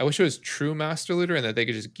things. I wish it was true master looter and that they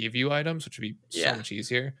could just give you items, which would be so Yeah. much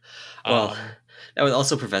easier. Well, that would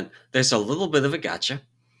also prevent. There's a little bit of a gotcha.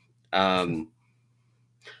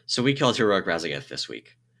 So we killed heroic Razageth this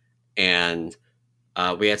week, and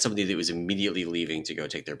we had somebody that was immediately leaving to go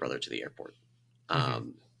take their brother to the airport.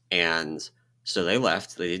 And so they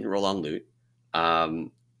left. They didn't roll on loot.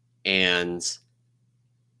 And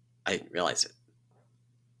I didn't realize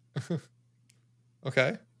it.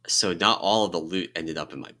 Okay. So not all of the loot ended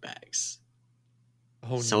up in my bags.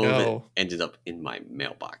 Oh Some of it no. ended up in my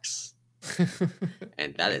mailbox.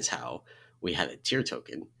 And that is how we had a tier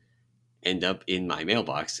token end up in my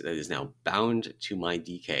mailbox that is now bound to my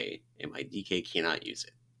DK, and my DK cannot use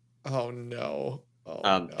it. Oh no. Oh,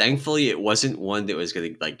 no. Thankfully, it wasn't one that was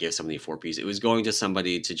going to like give somebody 4 piece. It was going to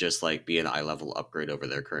somebody to just like be an eye level upgrade over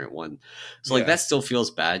their current one. So like Yeah. that still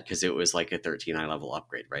feels bad because it was like a 13 eye level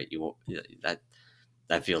upgrade, right? You won't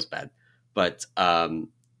that feels bad, but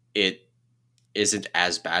it isn't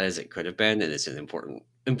as bad as it could have been, and it's an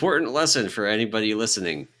important lesson for anybody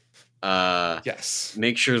listening. Yes.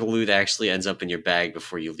 Make sure the loot actually ends up in your bag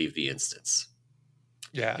before you leave the instance.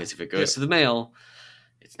 Yeah. Because if it goes to the mail,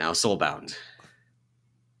 it's now soulbound.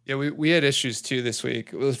 Yeah, we had issues too this week.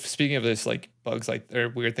 Well, speaking of this, like bugs like or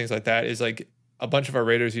weird things like that, is like a bunch of our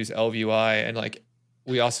raiders use LVUI and like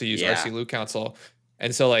we also use RC Yeah, Loot Council.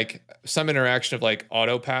 And so like some interaction of like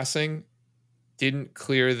auto passing didn't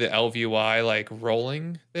clear the LVUI like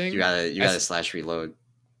rolling thing. you gotta As slash reload.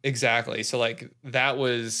 exactly. So like that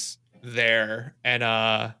was there and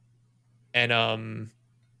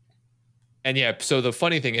and yeah, so the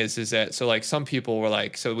funny thing is that so like some people were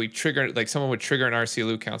like, so we trigger like someone would trigger an RC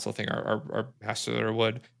Loot Council thing, our pastor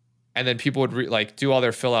would, and then people would like do all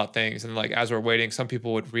their fill out things, and like as we're waiting, some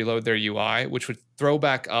people would reload their UI, which would throw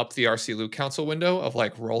back up the RC Loot Council window of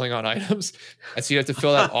like rolling on items, and so you have to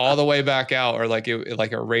fill that all the way back out, or like it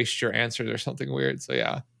like erased your answers or something weird. So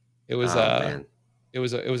yeah, it was Oh man. it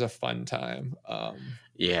was a fun time.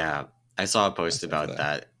 Yeah, I saw a post Myself for about that.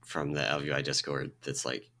 that from the LVI Discord. That's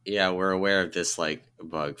like, yeah, we're aware of this like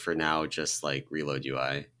bug for now. Just like reload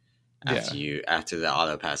UI Yeah, after the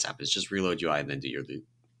auto pass happens. Just reload UI and then do your loot.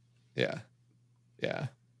 yeah, yeah.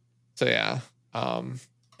 So yeah. Um,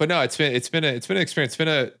 but no, it's been an experience.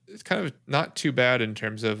 It's kind of not too bad in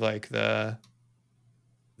terms of like the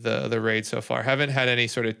raid so far. Haven't had any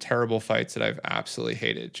sort of terrible fights that I've absolutely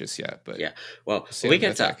hated just yet. But Yeah. Well, we'll see we on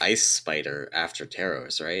get to Mythic. Ice Spider after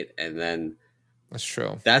Taros, right? And then That's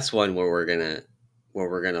true. that's one where we're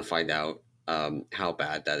gonna find out how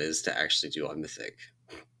bad that is to actually do on Mythic.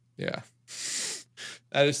 Yeah.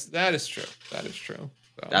 That is true. That is true.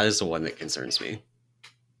 So That is the one that concerns me.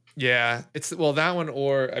 yeah, it's well that one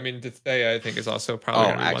or I mean Dithea I think is also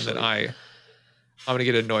probably Oh, gonna be one that actually, I'm gonna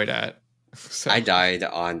get annoyed at. So I died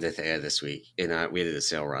on Dithea this week, and we did a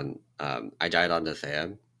sale run. I died on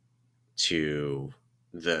Dithea to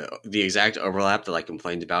the exact overlap that I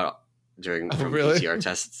complained about during oh from really? PTR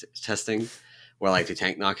testing, where like the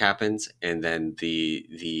tank knock happens and then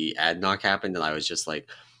the ad knock happened, and I was just like,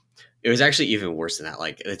 it was actually even worse than that.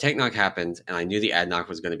 Like the tank knock happened, and I knew the ad knock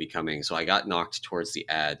was going to be coming, so I got knocked towards the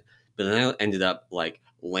ad, but then I ended up like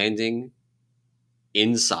landing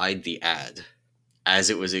inside the ad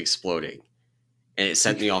as it was exploding, and it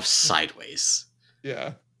sent me off sideways,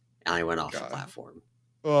 Yeah. and I went off the God. platform.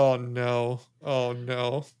 Oh no. Oh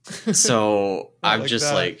no. So Not I'm like just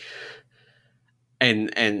that. like,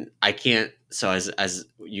 and I can't. So as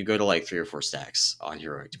you go to like 3 or 4 stacks on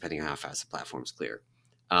heroic, depending on how fast the platform's clear.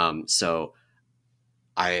 So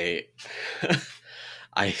I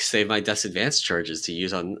I save my Death's Advance charges to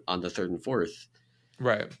use on the third and fourth.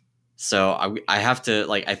 Right. So I have to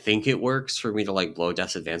like, I think it works for me to like blow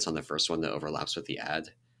Death's Advance on the first one that overlaps with the ad,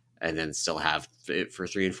 and then still have it for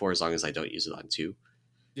 3 and 4 as long as I don't use it on 2.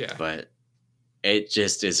 Yeah. But it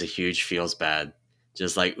just is a huge feels bad.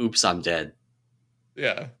 Just like, oops, I'm dead.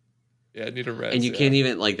 Yeah. Yeah. Need a And res. you Yeah. can't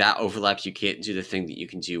even like that overlaps. You can't do the thing that you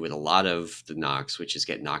can do with a lot of the knocks, which is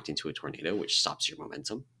get knocked into a tornado, which stops your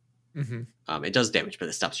momentum. Mm-hmm. It does damage, but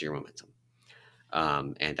it stops your momentum,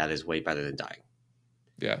 and that is way better than dying.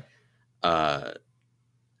 Yeah. Uh,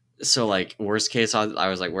 so like worst case on, I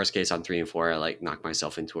was like worst case on 3 and 4, I like knock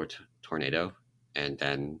myself into a tornado, and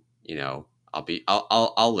then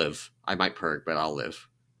I'll live. I might purg, but I'll live.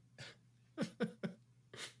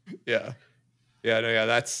 Yeah. Yeah. No. Yeah.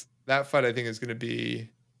 That fight. I think is going to be.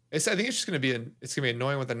 I think it's just going to be. It's going to be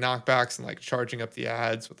annoying with the knockbacks and like charging up the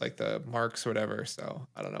ads with like the marks or whatever. So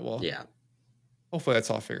I don't know. Well, Yeah, hopefully that's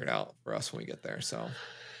all figured out for us when we get there. So.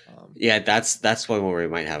 yeah. That's one where we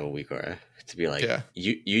might have a week or to be like, Yeah.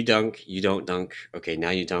 you dunk, you don't dunk. Okay, now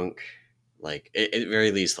you dunk. Like at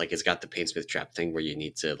very least, like it's got the Painsmith trap thing where you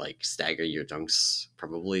need to like stagger your dunks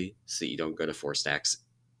probably so that you don't go to 4 stacks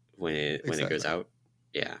when it goes Exactly. out.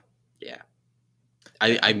 Yeah, yeah. I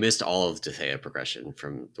Yeah. missed all of Dethea progression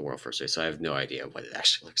from the World First Race, so I have no idea what it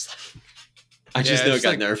actually looks like. I just Yeah. know It's it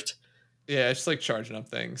just got like nerfed. yeah. It's just like charging up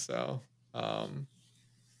things. So.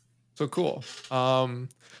 So cool.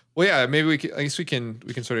 Well, yeah, maybe I guess we can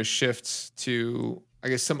sort of shift to, I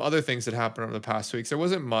guess, some other things that happened over the past weeks. There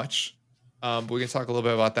wasn't much, but we can talk a little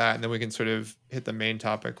bit about that, and then we can sort of hit the main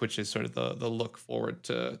topic, which is sort of the look forward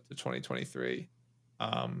to 2023.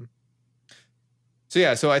 Um, so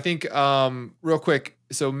yeah, so I think real quick,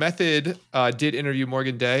 so Method did interview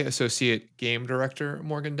Morgan Day, associate game director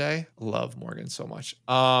Morgan Day. Love Morgan so much.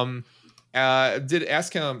 Did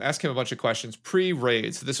ask him a bunch of questions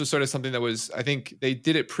pre-raid. So this was sort of something that was, I think they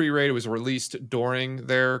did it pre-raid. It was released during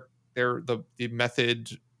the Method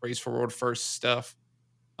Race for World First stuff.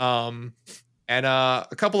 And a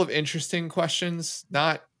couple of interesting questions,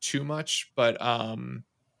 not too much, but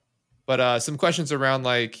some questions around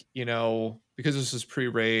like, you know, because this was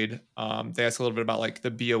pre-raid, they asked a little bit about like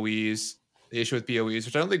the BOEs, the issue with BOEs,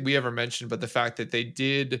 which I don't think we ever mentioned, but the fact that they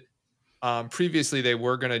did Previously, they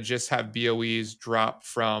were going to just have BOEs drop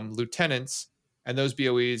from lieutenants, and those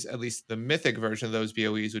BOEs, at least the mythic version of those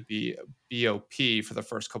BOEs, would be BOP for the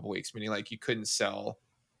first couple weeks, meaning like you couldn't sell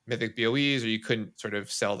mythic BOEs or you couldn't sort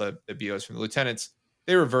of sell the BOs from the lieutenants.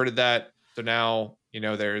 They reverted that. So now,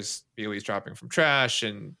 there's BOEs dropping from trash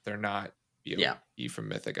and they're not BOE from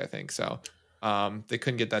mythic, I think. So they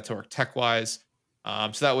couldn't get that to work tech wise.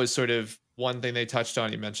 So that was sort of one thing they touched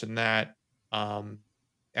on. You mentioned that.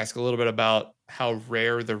 Ask a little bit about how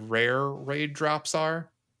rare the rare raid drops are,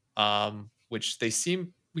 which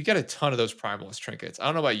we got a ton of those primalist trinkets. I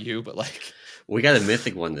don't know about you, but like we got a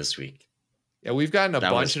mythic one this week. Yeah, we've gotten a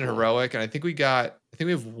bunch in heroic, and I think we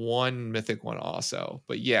have one mythic one also.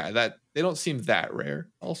 But yeah, that they don't seem that rare,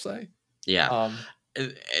 I'll say. Yeah.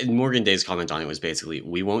 And Morgan Day's comment on it was basically,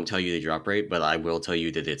 we won't tell you the drop rate, but I will tell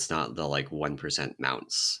you that it's not the like 1%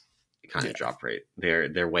 mounts kind of drop rate.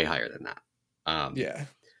 They're way higher than that. Yeah.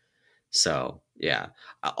 So yeah.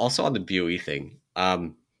 Also on the BOE thing,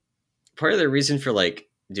 part of the reason for like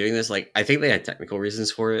doing this, like I think they had technical reasons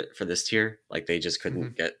for it for this tier. Like they just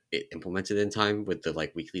couldn't get it implemented in time with the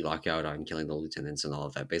like weekly lockout on killing the lieutenants and all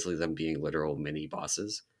of that. Basically, them being literal mini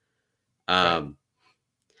bosses. Right.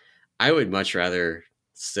 I would much rather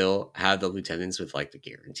still have the lieutenants with like the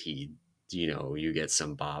guaranteed, you get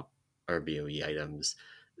some BOP or BOE items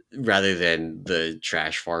rather than the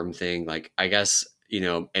trash farm thing. Like I guess,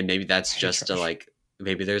 and maybe that's just a like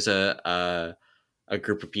maybe there's a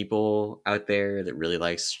group of people out there that really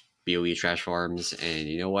likes BOE trash farms, and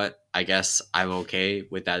you know what? I guess I'm okay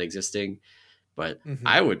with that existing, but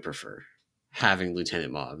I would prefer having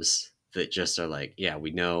lieutenant mobs that just are like, yeah,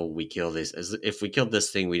 we know we kill this. As if we killed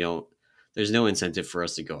this thing, there's no incentive for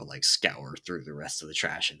us to go like scour through the rest of the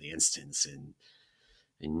trash in the instance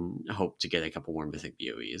and hope to get a couple more mythic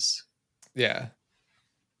BOEs. Yeah.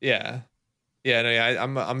 Yeah. Yeah, no, yeah,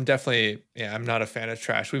 I'm definitely, I'm not a fan of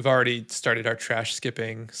trash. We've already started our trash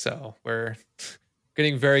skipping, so we're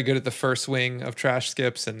getting very good at the first wing of trash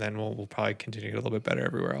skips, and then we'll probably continue to get a little bit better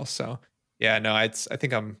everywhere else. So, yeah, no, I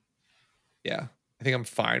think I'm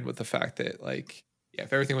fine with the fact that like,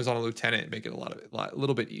 if everything was on a lieutenant, it'd make it a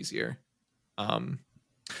little bit easier.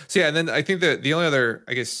 So yeah, and then I think that the only other,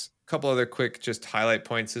 I guess, couple other quick just highlight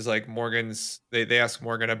points is like they asked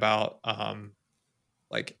Morgan about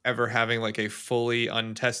like ever having like a fully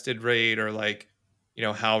untested raid or like,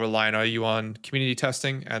 how reliant are you on community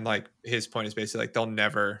testing? And like his point is basically like they'll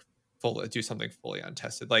never do something fully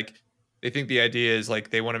untested. Like they think the idea is like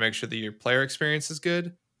they want to make sure that your player experience is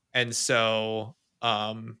good. And so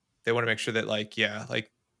they want to make sure that like,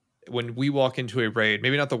 like when we walk into a raid,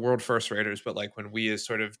 maybe not the world first raiders, but like when we as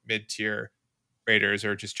sort of mid-tier raiders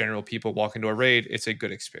or just general people walk into a raid, it's a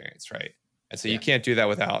good experience, right? And so you can't do that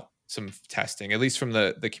without some testing, at least from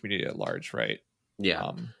the community at large, right?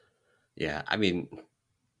 Yeah. Yeah. I mean,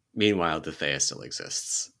 meanwhile, the Thea still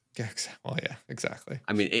exists. Well, yeah, exactly.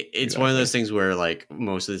 I mean, it's one of those things where like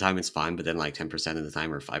most of the time it's fine, but then like 10% of the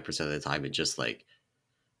time or 5% of the time, it just like,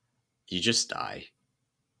 you just die.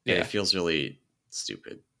 Yeah. And it feels really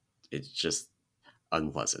stupid. It's just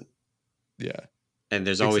unpleasant. Yeah. And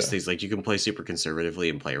there's always things like you can play super conservatively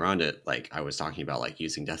and play around it. Like I was talking about, like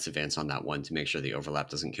using Death's Advance on that one to make sure the overlap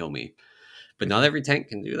doesn't kill me. But not every tank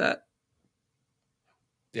can do that.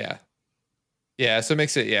 Yeah. Yeah. So it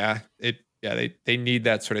makes it, they need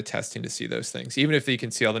that sort of testing to see those things. Even if you can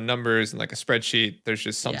see all the numbers and like a spreadsheet, there's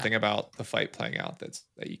just something about the fight playing out that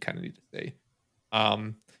you kind of need to see.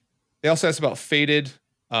 They also asked about Fated.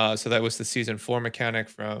 So that was the season 4 mechanic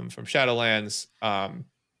from Shadowlands.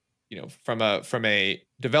 From a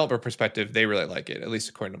developer perspective, they really like it, at least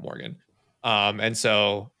according to Morgan. And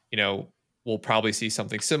so, we'll probably see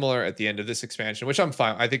something similar at the end of this expansion, which I'm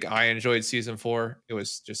fine. I think I enjoyed season 4. It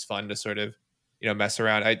was just fun to sort of, mess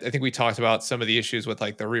around. I think we talked about some of the issues with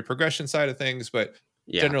like the reprogression side of things, but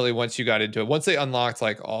generally once you got into it, once they unlocked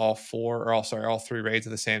like all 3 raids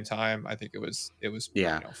at the same time, I think it was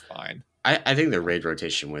fine. I think the raid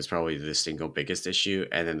rotation was probably the single biggest issue,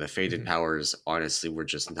 and then the Fated powers honestly were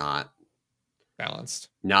just not balanced.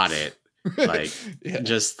 Not it. Like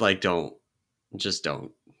just like don't.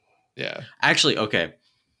 Yeah. Actually, okay.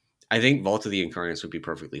 I think Vault of the Incarnates would be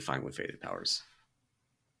perfectly fine with Fated powers.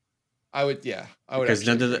 I would because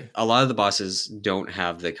a lot of the bosses don't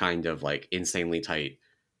have the kind of like insanely tight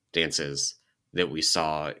dances that we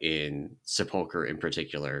saw in Sepulcher in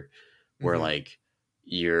particular, where like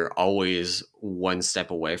you're always one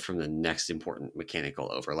step away from the next important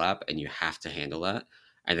mechanical overlap and you have to handle that.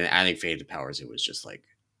 And then adding Fated powers, it was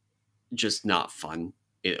just not fun.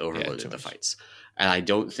 It overloaded the fights. And I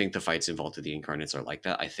don't think the fights in Vault of the Incarnates are like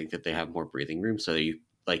that. I think that they have more breathing room, so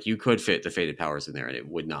like you could fit the faded powers in there and it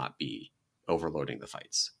would not be overloading the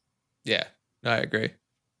fights. Yeah, no, I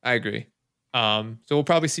agree. So we'll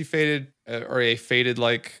probably see faded or a faded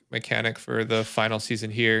like mechanic for the final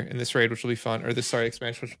season here in this raid, which will be fun, or this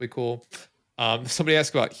expansion, which will be cool. Somebody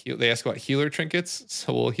asked about healer trinkets.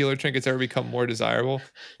 So will healer trinkets ever become more desirable?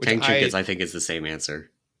 Tank trinkets, I think, is the same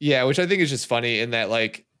answer. Yeah, which I think is just funny in that,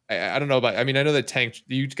 like, I don't know about. I mean, I know that tank.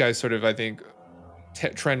 You guys sort of, I think,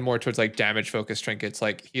 trend more towards like damage focused trinkets.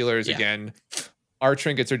 Like healers, again, our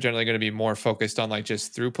trinkets are generally going to be more focused on like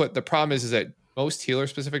just throughput. The problem is that most healer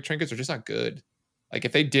specific trinkets are just not good. Like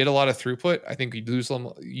if they did a lot of throughput, I think we'd use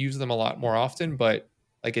them a lot more often. But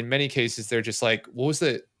like in many cases, they're just like, what was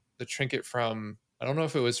the trinket from? I don't know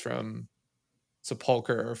if it was from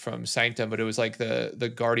Sepulcher or from Sanctum, but it was like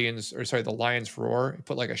the Guardians, or sorry, the Lion's Roar. It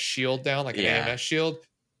put like a shield down, like an AMS shield.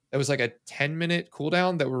 That was like a 10-minute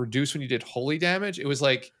cooldown that were reduced when you did holy damage. It was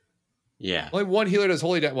like, only one healer does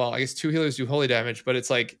holy damage. Well, I guess 2 healers do holy damage, but it's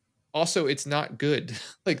like, also it's not good.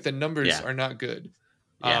 Like the numbers are not good.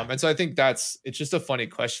 And so I think it's just a funny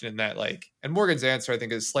question in that, like, and Morgan's answer I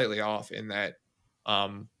think is slightly off in that I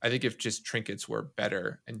think if just trinkets were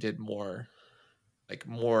better and did more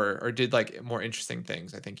or did like more interesting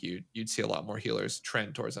things, I think you'd see a lot more healers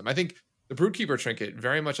trend towards them. I think the Broodkeeper trinket,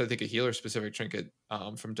 very much I think a healer specific trinket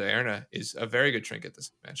from Diurna, is a very good trinket this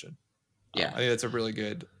expansion. I think that's a really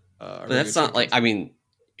good but that's not like, I mean,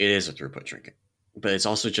 it is a throughput trinket, but it's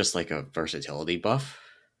also just like a versatility buff.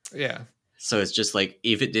 Yeah. So it's just like,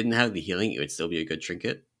 if it didn't have the healing, it would still be a good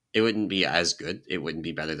trinket. It wouldn't be as good. It wouldn't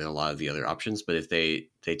be better than a lot of the other options. But if they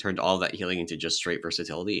turned all that healing into just straight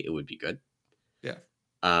versatility, it would be good. Yeah.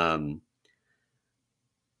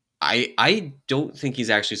 I don't think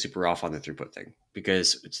he's actually super off on the throughput thing,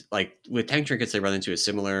 because it's like with tank trinkets, they run into a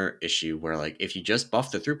similar issue where like if you just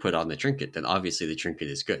buff the throughput on the trinket, then obviously the trinket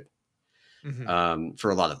is good.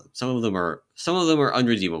 For a lot of them, some of them are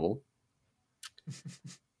unredeemable.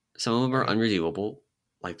 Some of them are unredeemable,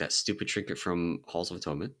 like that stupid trinket from Halls of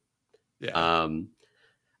Atonement. Yeah.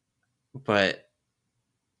 But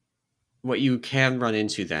what you can run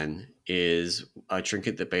into then is a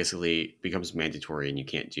trinket that basically becomes mandatory and you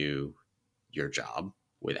can't do your job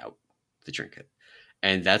without the trinket.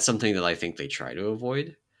 And that's something that I think they try to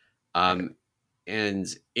avoid. And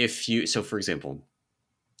if you, so for example,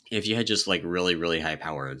 if you had just like really, really high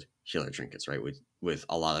powered healer trinkets, right, with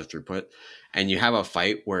a lot of throughput, and you have a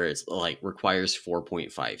fight where it's like requires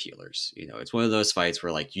 4.5 healers, it's one of those fights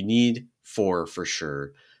where like you need 4 for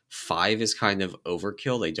sure. 5 is kind of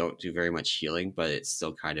overkill. They don't do very much healing, but it's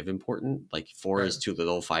still kind of important. Like 4 is too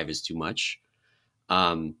little, 5 is too much.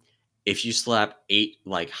 If you slap 8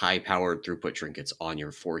 like high powered throughput trinkets on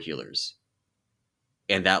your 4 healers,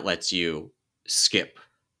 and that lets you skip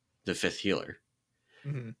the 5th healer,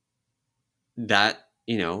 that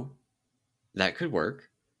that could work.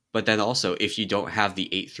 But then also, if you don't have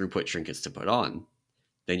the 8 throughput trinkets to put on,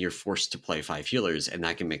 then you're forced to play 5 healers, and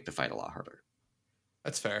that can make the fight a lot harder.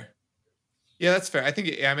 That's fair. Yeah, that's fair. I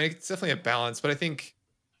think, I mean, it's definitely a balance, but I think,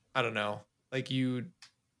 I don't know, like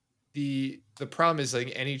the problem is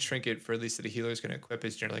like any trinket for at least that a healer is going to equip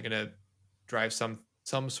is generally going to drive some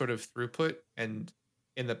sort of throughput. And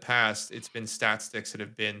in the past, it's been stat sticks that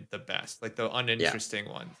have been the best, like the uninteresting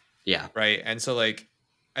ones. Yeah. Right. And so like,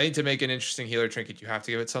 I think to make an interesting healer trinket, you have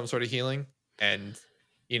to give it some sort of healing and,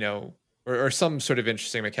 or some sort of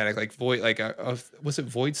interesting mechanic, like Void, like was it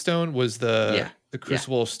Voidstone was the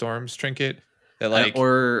Crucible of Storms trinket that like,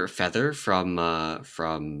 or Feather from that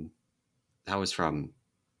was from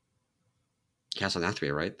Castle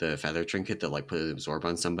Nathria, right? The Feather trinket that like put an absorb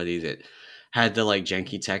on somebody that had the like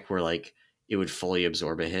janky tech where like it would fully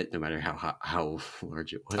absorb a hit no matter how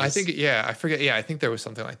large it was. I think, I forget. Yeah, I think there was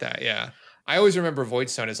something like that. Yeah, I always remember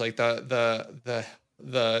Voidstone as like the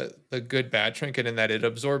good bad trinket in that it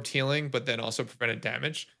absorbed healing, but then also prevented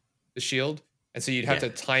damage, the shield. And so you'd have to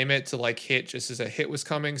time it to like hit just as a hit was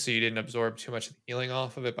coming, so you didn't absorb too much healing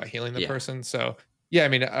off of it by healing the person. So yeah, I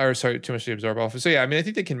mean, or sorry, too much to absorb off of. So yeah, I mean, I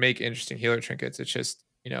think they can make interesting healer trinkets. It's just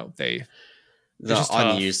the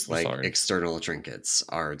unused like external trinkets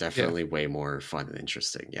are definitely way more fun and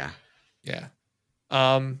interesting. Yeah.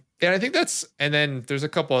 I think that's, and then there's a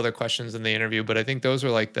couple other questions in the interview, but I think those were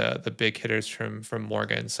like the big hitters from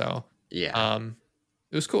Morgan. So it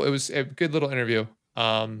was cool. It was a good little interview.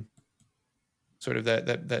 Sort of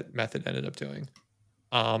that method ended up doing.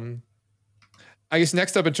 I guess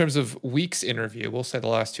next up in terms of week's interview, we'll say the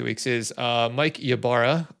last 2 weeks, is Mike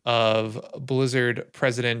Ybarra of Blizzard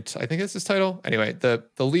President. I think that's his title. Anyway, the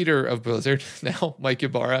leader of Blizzard now, Mike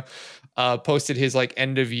Ybarra, posted his like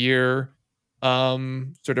end of year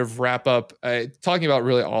sort of wrap up talking about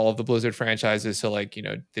really all of the Blizzard franchises. So like,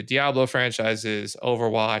 the Diablo franchises,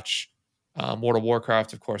 Overwatch, World of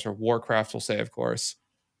Warcraft, of course, or Warcraft, we'll say, of course.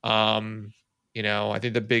 I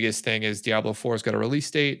think the biggest thing is Diablo 4 has got a release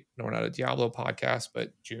date. No, we're not a Diablo podcast,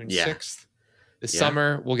 but June 6th. This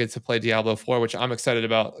summer, we'll get to play Diablo 4, which I'm excited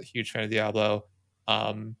about. A huge fan of Diablo.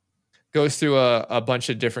 Goes through a bunch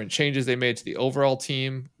of different changes they made to the overall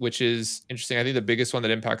team, which is interesting. I think the biggest one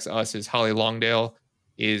that impacts us is Holly Longdale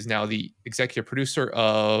is now the executive producer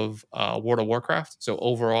of World of Warcraft. So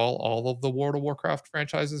overall, all of the World of Warcraft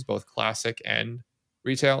franchises, both classic and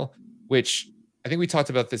retail, which I think we talked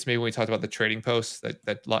about this maybe when we talked about the trading posts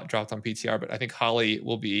that dropped on PTR, but I think Holly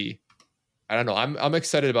will be, I don't know, I'm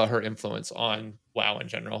excited about her influence on WoW in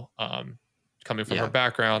general, coming from her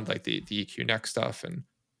background, like the EQ Next stuff. And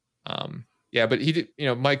but he did,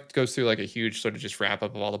 Mike goes through like a huge sort of just wrap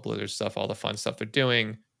up of all the Blizzard stuff, all the fun stuff they're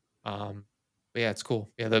doing. But yeah, it's cool.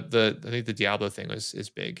 Yeah, I think the Diablo thing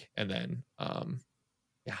is big, and then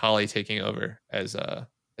Holly taking over as an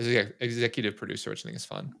executive producer, which I think is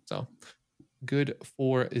fun. So good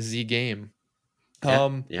for the game.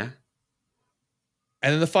 And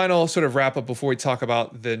then the final sort of wrap up before we talk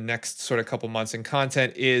about the next sort of couple months in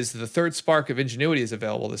content is the third Spark of Ingenuity is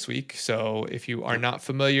available this week. So if you are not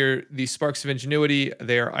familiar, these Sparks of Ingenuity,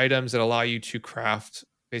 they are items that allow you to craft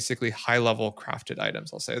basically high-level crafted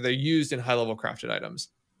items. I'll say they're used in high-level crafted items.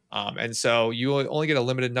 And so you only get a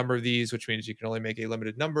limited number of these, which means you can only make a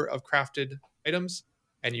limited number of crafted items.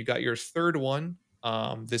 And you got your third one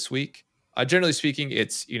this week. Generally speaking,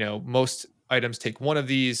 it's, most items take one of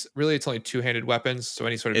these. Really, it's only two-handed weapons. So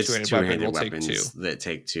any sort of two-handed weapon will take two. That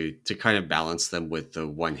take two to kind of balance them with the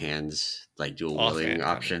one hand, like dual wielding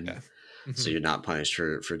option. Mm-hmm. So you're not punished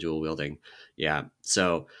for dual wielding. Yeah.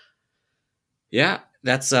 So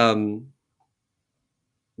that's the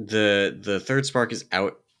third Spark is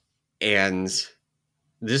out, and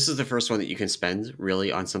this is the first one that you can spend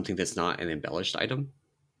really on something that's not an embellished item.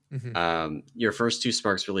 Mm-hmm. Your first two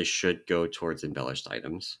Sparks really should go towards embellished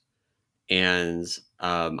items. And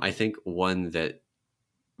I think one that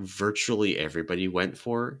virtually everybody went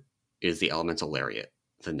for is the Elemental Lariat,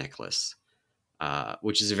 the necklace,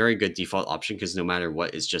 which is a very good default option because no matter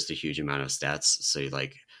what, it's just a huge amount of stats. So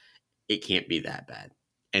like, it can't be that bad.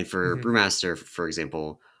 And for Brewmaster, for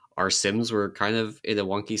example, our sims were kind of in a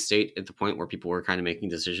wonky state at the point where people were kind of making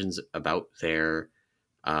decisions about their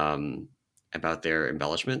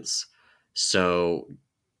embellishments. So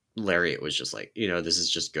Lariat was just like, this is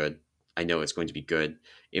just good. I know it's going to be good.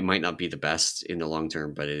 It might not be the best in the long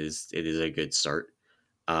term, but it is a good start.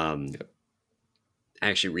 I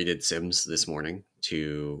actually redid Sims this morning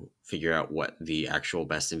to figure out what the actual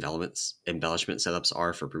best embellishment setups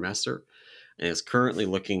are for Brewmaster. And it's currently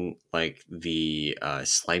looking like the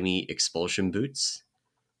slimy expulsion boots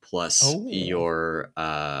plus your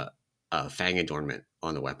fang adornment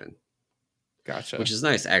on the weapon. Gotcha. Which is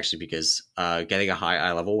nice, actually, because getting a high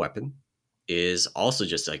eye level weapon is also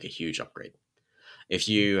just like a huge upgrade. If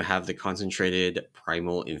you have the concentrated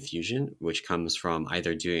primal infusion, which comes from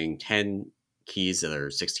either doing 10 keys that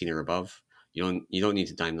are 16 or above, you don't need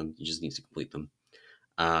to dime them, you just need to complete them.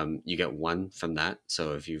 You get one from that.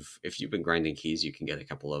 So if you've been grinding keys, you can get a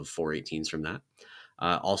couple of 418s from that.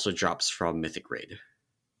 Also drops from Mythic Raid.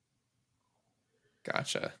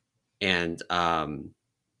 Gotcha. And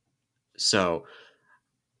so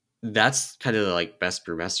that's kind of the like best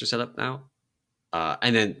Brewmaster setup now.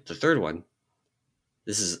 And then the third one,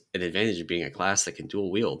 this is an advantage of being a class that can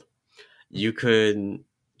dual wield. You could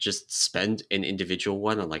just spend an individual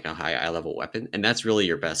one on like a high eye level weapon, and that's really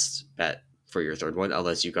your best bet for your third one,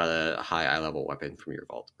 unless you got a high eye level weapon from your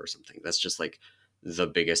vault or something. That's just like the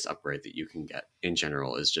biggest upgrade that you can get in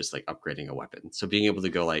general, is just like upgrading a weapon. So being able to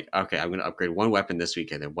go like, okay, I'm going to upgrade one weapon this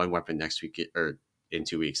week and then one weapon next week or in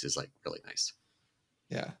 2 weeks is like really nice.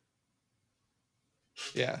 Yeah.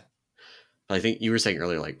 I think you were saying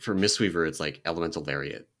earlier, like for Mistweaver, it's like Elemental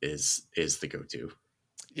Lariat is the go-to.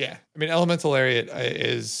 Yeah, I mean, Elemental Lariat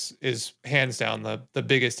is hands down the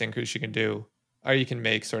biggest increase you can do, or you can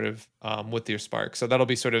make sort of with your Spark. So that'll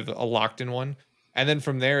be sort of a locked-in one, and then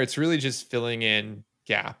from there, it's really just filling in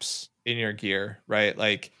gaps in your gear, right?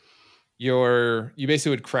 Like you basically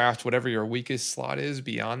would craft whatever your weakest slot is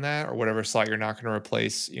beyond that, or whatever slot you're not going to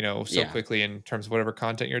replace, quickly in terms of whatever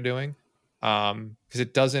content you're doing. Because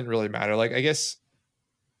it doesn't really matter. Like, I guess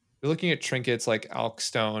you're looking at trinkets like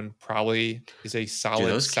Alkstone probably is a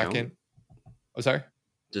solid second. Count? Oh, sorry.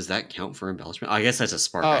 Does that count for embellishment? I guess that's a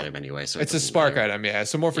Spark item anyway. So it's a Spark item, yeah.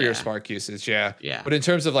 So more for your Spark usage, yeah. But in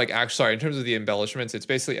terms of in terms of the embellishments, it's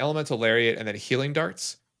basically Elemental Lariat and then healing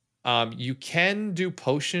darts. You can do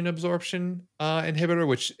potion absorption inhibitor,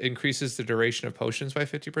 which increases the duration of potions by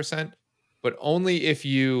 50%, but only if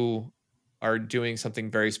you are doing something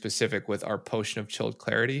very specific with our potion of chilled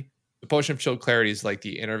clarity. The potion of chilled clarity is like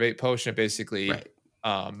the innervate potion. It basically, Right.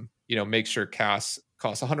 makes your cast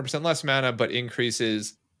cost 100% less mana, but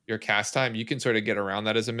increases your cast time. You can sort of get around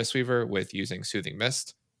that as a Mistweaver with using Soothing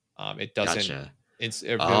Mist. It doesn't Gotcha.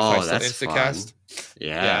 Vivify Oh, still that's insta fun. cast.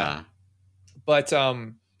 Yeah, Yeah.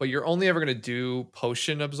 but you're only ever going to do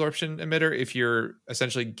potion absorption emitter if you're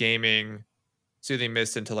essentially gaming Soothing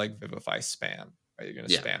Mist into like Vivify spam. Right? You're going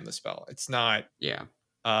to Yeah. spam the spell. It's not Yeah.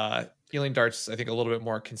 Healing Darts. I think a little bit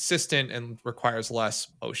more consistent and requires less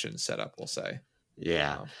potion setup. We'll say.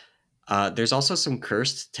 Yeah. Um, There's also some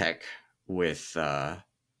cursed tech with the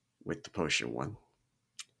potion one.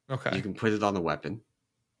 You okay. can put it on the weapon.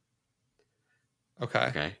 Okay.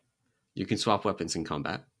 Okay. You can swap weapons in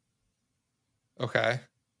combat. Okay.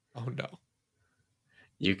 Oh no.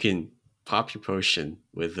 You can pop your potion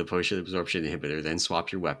with the potion absorption inhibitor, then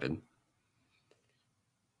swap your weapon,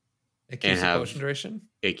 It and keeps the potion have duration.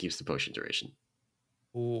 it keeps the potion duration.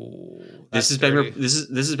 Ooh, This that's has been dirty. this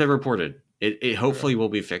has been reported. It Okay. hopefully will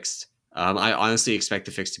be fixed. I honestly expect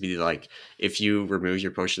the fix to be like if you remove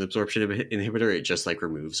your potion absorption inhibitor, it just like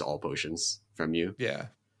removes all potions from you, Yeah.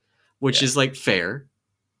 which Yeah. is like fair.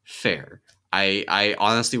 I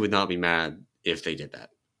honestly would not be mad if they did that.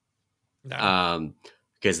 No.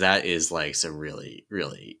 Because that is like some really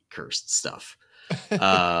really cursed stuff.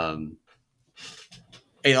 Um,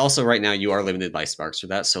 and also right now you are limited by sparks for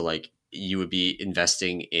that, so like you would be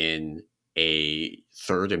investing in a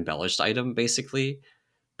third embellished item basically,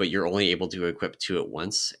 but you're only able to equip two at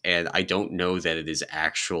once, and I don't know that it is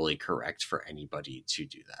actually correct for anybody to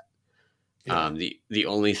do that. Yeah. The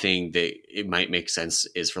only thing that it might make sense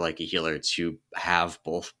is for like a healer to have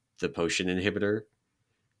both the potion inhibitor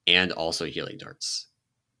and also healing darts.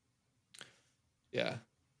 Yeah.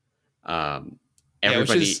 Um, Yeah. Which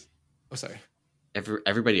is. everybody Oh, sorry.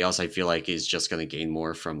 everybody else I feel like is just going to gain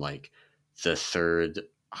more from like the third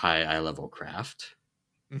high level craft,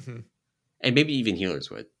 Mm-hmm. and maybe even healers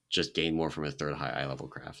would just gain more from a third high level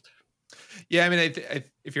craft. Yeah, I mean,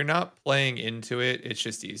 if you're not playing into it, it's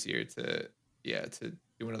just easier to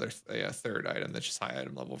do another third item that's just high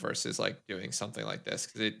item level versus like doing something like this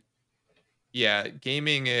because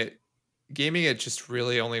gaming it just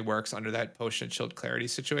really only works under that potion of chilled clarity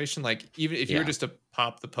situation. Like even if you were Yeah, just to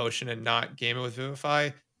pop the potion and not game it with Vivify,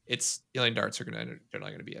 it's healing darts are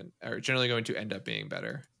generally going to end up being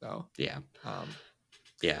better. So yeah, um,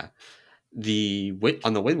 yeah. On the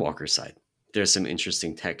Windwalker side, there's some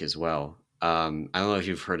interesting tech as well. I don't know if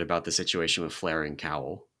you've heard about the situation with Flaring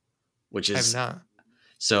Cowl, which I have is not.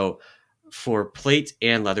 so for plate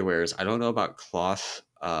and leatherwares. I don't know about cloth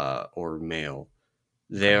or mail.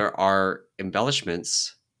 Okay. There are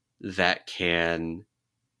embellishments that can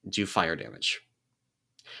do fire damage.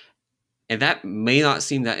 And that may not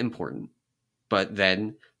seem that important, but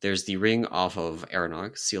then there's the ring off of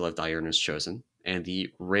Aeronog, Seal of Diurna's Chosen, and the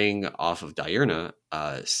ring off of Diurna,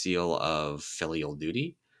 Seal of Filial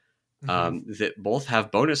Duty, Mm-hmm. that both have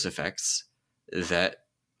bonus effects that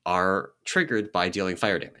are triggered by dealing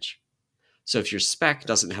fire damage. So if your spec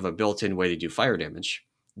doesn't have a built-in way to do fire damage,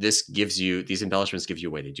 these embellishments give you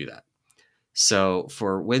a way to do that. So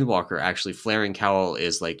for Windwalker, actually, Flaring Cowl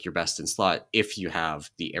is like your best in slot if you have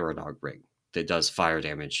the Aerodog ring that does fire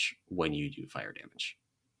damage when you do fire damage.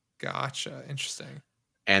 Gotcha. Interesting.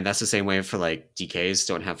 And that's the same way for like DKs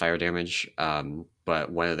don't have fire damage.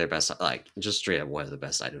 But one of their best, like just straight up one of the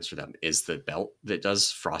best items for them is the belt that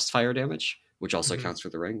does frost fire damage, which also Mm-hmm. counts for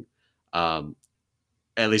the ring. Um,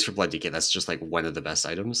 at least for Blood DK, that's just like one of the best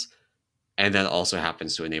items. And then also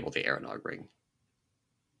happens to enable the Aeronog ring.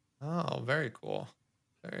 Oh, very cool.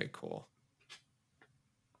 Very cool.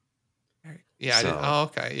 Yeah, I did. So Oh,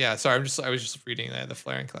 okay. Yeah, sorry. I was just reading that the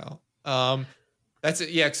flaring cloud. That's it.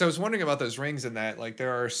 Yeah, because I was wondering about those rings and that. Like,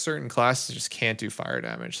 there are certain classes that just can't do fire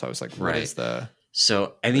damage. So I was like, what right. is the?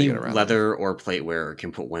 So How do they any get around that? leather or plate wearer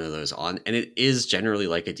can put one of those on, and it is generally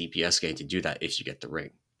like a DPS game to do that if you get the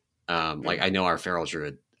ring. Like I know our feral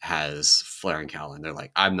druid has Flaring Cowl, and they're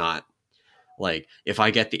like, I'm not like if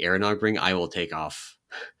I get the Aeronog ring, I will take off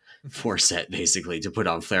 4 set basically to put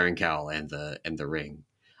on Flaring Cowl and the ring.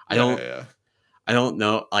 I Yeah, don't yeah. I don't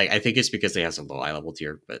know. Like I think it's because they have some low eye level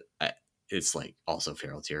tier, but it's like also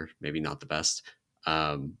feral tier, maybe not the best.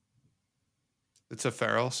 Um, It's a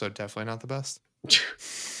feral, so definitely not the best.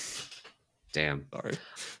 damn. Sorry.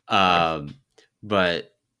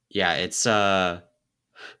 But yeah, it's so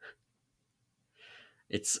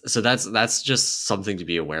that's just something to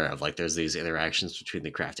be aware of. Like there's these interactions between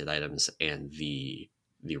the crafted items and the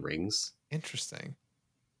the rings. Interesting.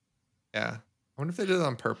 Yeah. I wonder if they did it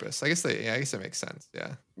on purpose. I guess it makes sense.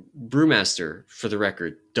 Yeah. Brewmaster, for the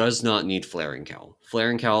record, does not need Flaring Cowl.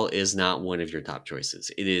 Flaring Cowl is not one of your top choices.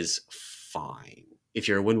 It is fine. If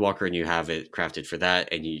you're a Windwalker and you have it crafted for that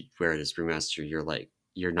and you wear it as Brewmaster,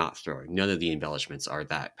 you're not throwing. None of the embellishments are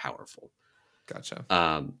that powerful. Gotcha.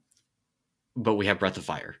 But we have Breath of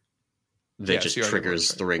Fire that just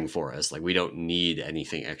triggers the ring for us. Like, we don't need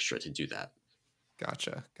anything extra to do that.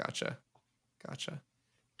 Gotcha.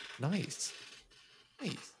 Nice.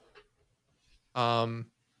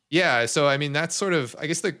 Yeah, so I mean that's sort of I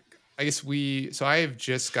guess I have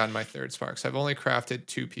just gotten my third spark. So I've only crafted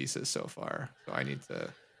 2 pieces so far. So I need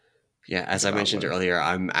to as I mentioned earlier,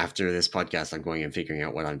 I'm after this podcast I'm going and figuring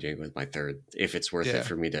out what I'm doing with my third. If it's worth it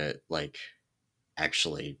for me to like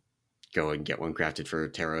actually go and get one crafted for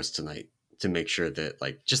Taros tonight to make sure that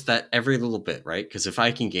like just that every little bit, right? Because if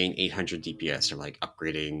I can gain 800 DPS or like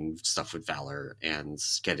upgrading stuff with Valor and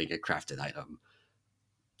getting a crafted item,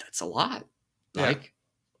 that's a lot. Like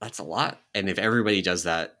that's a lot. And if everybody does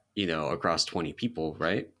that, you know, across 20 people,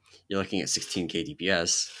 right? You're looking at 16k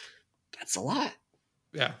DPS. That's a lot.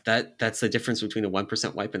 Yeah. That's the difference between a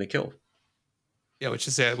 1% wipe and a kill. Yeah, which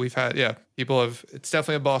is we've had people have it's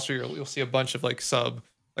definitely a boss where you'll see a bunch of like sub.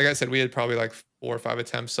 Like I said, we had probably like 4 or 5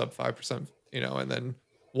 attempts sub 5%, you know, and then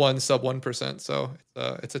one sub 1%. So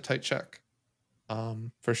it's a tight check.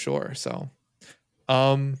 For sure. So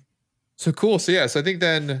cool. So yeah, so I think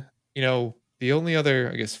then, you know, the only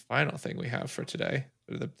other, I guess, final thing we have for today,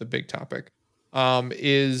 the big topic,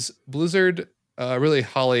 is Blizzard. Really,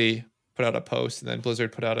 Holly put out a post, and then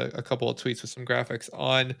Blizzard put out a couple of tweets with some graphics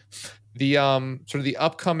on the sort of the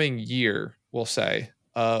upcoming year, we'll say,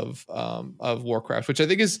 of Warcraft, which I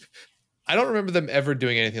think is, I don't remember them ever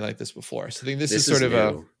doing anything like this before. So I think this is sort of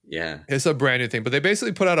new. It's a brand new thing. But they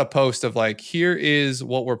basically put out a post of like, here is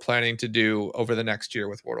what we're planning to do over the next year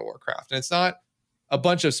with World of Warcraft. And it's not a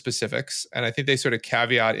bunch of specifics. And I think they sort of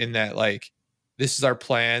caveat in that, like, this is our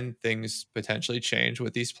plan. Things potentially change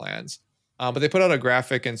with these plans. But they put out a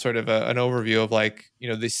graphic and sort of an overview of like, you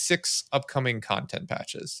know, the 6 upcoming content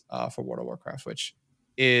patches for World of Warcraft, which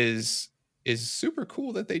is super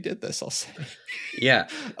cool that they did this, I'll say. Yeah.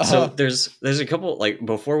 So there's a couple, like,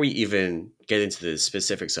 before we even get into the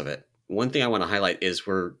specifics of it, one thing I want to highlight is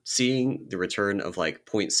we're seeing the return of like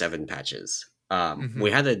 0.7 patches. We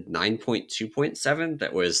had a 9.2.7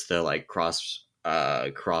 that was the like cross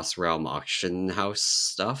realm auction house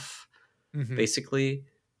stuff, basically.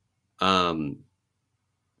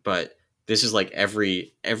 But this is like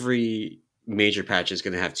every major patch is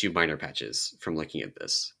going to have 2 minor patches from looking at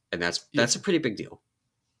this, and that's a pretty big deal.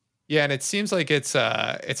 Yeah, and it seems like it's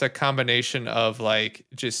a combination of like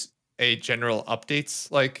just a general updates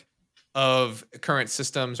like of current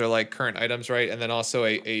systems or like current items, right? And then also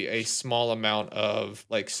a small amount of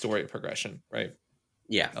like story progression, right?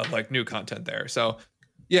 Yeah. Of like new content there. So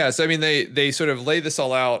yeah, so I mean they sort of lay this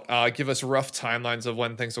all out, give us rough timelines of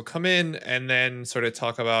when things will come in, and then sort of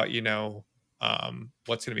talk about, you know,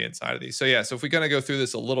 what's going to be inside of these. So yeah, so if we kind of go through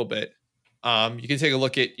this a little bit, you can take a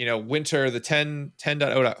look at, you know, winter, the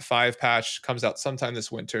 10.0.5 patch comes out sometime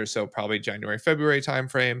this winter, so probably January, February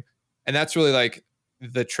timeframe. And that's really like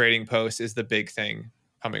the trading post is the big thing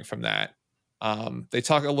coming from that. They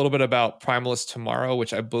talk a little bit about Primalist Tomorrow,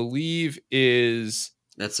 which I believe is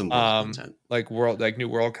that's some world content, like new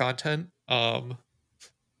world content.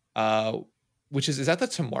 Which is that the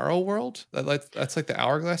Tomorrow world? That's like the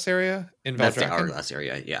Hourglass area in Valdrakken? That's the Hourglass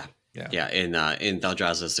area, yeah. In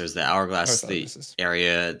Thaldraszus, there's the Hourglass, the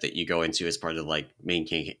area that you go into as part of like main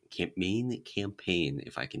campaign,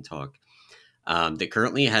 if I can talk. That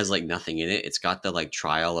currently has like nothing in it. It's got the like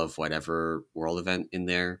trial of whatever world event in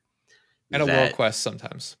there, and a world quest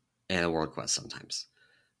sometimes.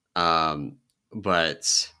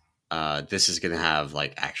 But this is going to have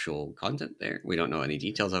like actual content there. We don't know any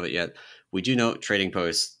details of it yet. We do know Trading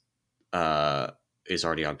Post is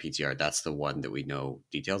already on PTR. That's the one that we know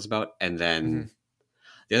details about. And then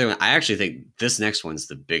the other one, I actually think this next one's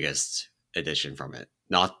the biggest addition from it.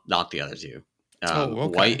 Not the other two.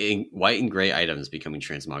 Okay. White and gray items becoming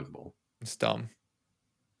transmoggable. It's dumb.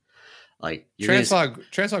 Like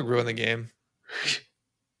transmog ruined the game.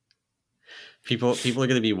 People are going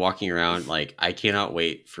to be walking around like, I cannot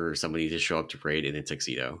wait for somebody to show up to Parade in a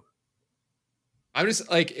tuxedo. I'm just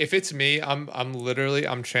like, if it's me, I'm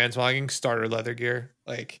transmogging starter leather gear.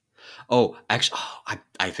 Like, actually,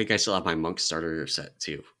 I think I still have my monk starter set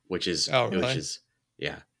too, which is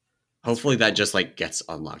yeah. Hopefully that just like gets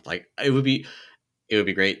unlocked. Like it would be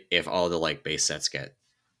great if all the like base sets get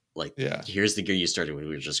Like, Yeah. here's the gear you started with.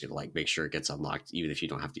 We're just gonna like make sure it gets unlocked, even if you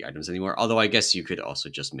don't have the items anymore. Although I guess you could also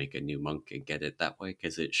just make a new monk and get it that way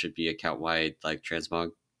because it should be account wide like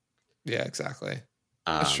transmog. Yeah, exactly.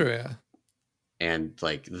 That's Um, true. Yeah. and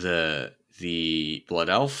like the blood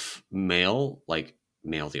elf male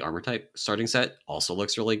the armor type starting set also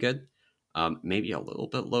looks really good. Maybe a little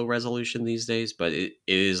bit low resolution these days, but it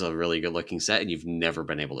is a really good looking set, and you've never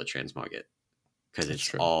been able to transmog it because That's it's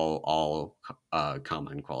true. all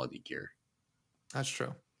common quality gear. That's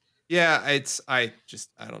true. Yeah, I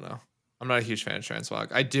don't know. I'm not a huge fan of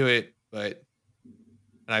transmog. I do it, but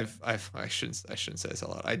I shouldn't say this a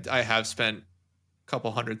lot. I have spent a couple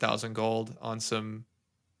 100,000 gold on some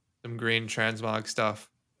green transmog stuff.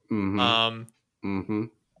 Mm-hmm. Um Mm-hmm.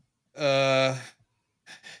 uh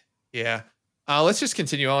yeah. Let's just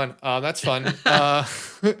continue on. That's fun.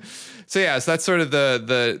 So yeah, so that's sort of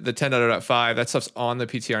the 10.0.5. That stuff's on the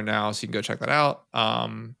PTR now, so you can go check that out.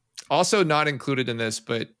 Also not included in this,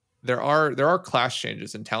 but there are class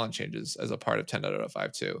changes and talent changes as a part of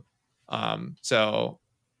 10.0.5 too. So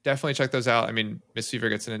definitely check those out. I mean, Mistweaver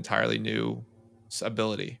gets an entirely new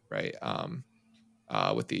ability, right?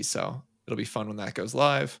 With these, so it'll be fun when that goes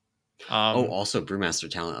live. Oh, Um, also Brewmaster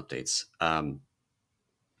talent updates.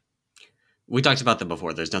 We talked about them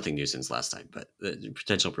before. There's nothing new since last time, but the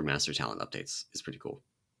potential Brewmaster talent updates is pretty cool.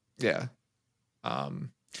 yeah.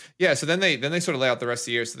 Um, yeah, so then they sort of lay out the rest of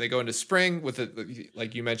the year. So they go into spring with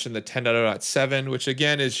like you mentioned, the 10.0.7, which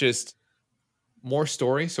again is just more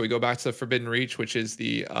story. So we go back to the Forbidden Reach, which is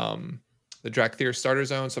the Drakthir starter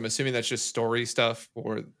zone. So I'm assuming that's just story stuff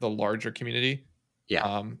for the larger community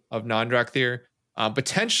Yeah. Of non-Drakthir.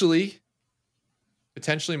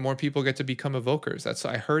 Potentially more people get to become evokers. That's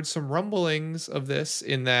I heard some rumblings of this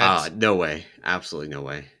in that. No way. Absolutely no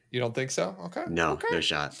way. You don't think so? Okay. No, Okay. no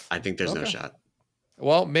shot. I think there's no Okay. shot.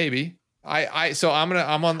 Well, maybe. So I I'm think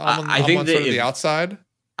on that sort of the outside.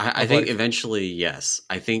 I Of think like, eventually, yes.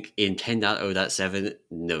 I think in 10.0.7,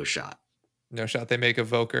 no shot. no shot they make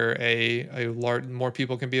evoker a large, more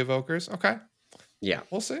people can be evokers. Okay. Yeah.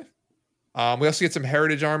 We'll see. We also get some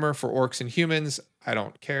heritage armor for orcs and humans. I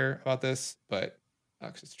don't care about this, but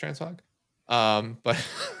because it's a transmog. But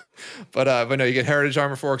but no, you get heritage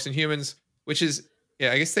armor for orcs and humans, which is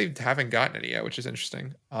yeah, I guess they haven't gotten any yet, which is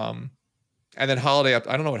interesting. And then holiday up.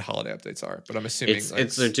 I don't know what holiday updates are, but I'm assuming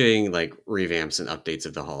It's they're doing like revamps and updates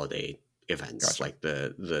of the holiday events, gotcha. like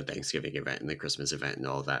the Thanksgiving event and the Christmas event and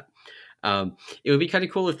all of that. It would be kind of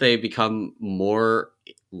cool if they become more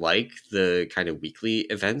like the kind of weekly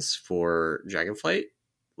events for Dragonflight,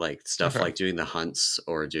 like stuff Okay. like doing the hunts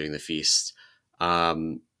or doing the feast.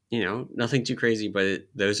 Nothing too crazy, but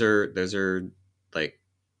those are like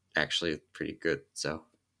actually pretty good. So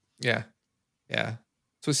Yeah. Yeah.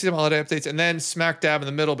 So we see some holiday updates, and then smack dab in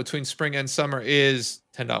the middle between spring and summer is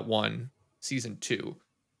 10.1 season 2.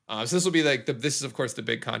 So this will be like this is of course the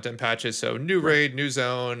big content patches. So new right. raid, new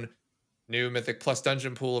zone, new Mythic Plus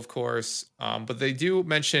dungeon pool, of course. But they do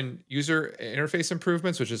mention user interface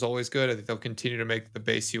improvements, which is always good. I think they'll continue to make the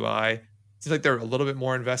base UI. Seems like they're a little bit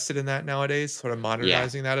more invested in that nowadays, sort of Yeah.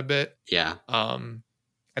 modernizing that a bit. Yeah. And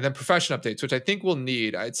then profession updates, which I think we'll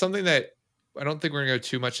need. It's something that I don't think we're gonna go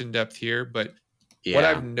too much in depth here, but what Yeah.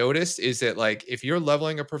 I've noticed is that like if you're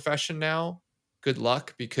leveling a profession now, good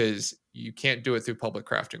luck because you can't do it through public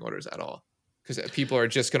crafting orders at all. Because people are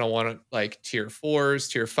just gonna want like tier 4s,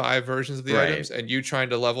 tier 5 versions of the Right. items, and you trying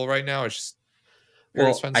to level right now is just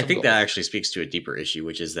Well, I think that actually speaks to a deeper issue,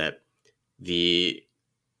 which is that the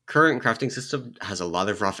current crafting system has a lot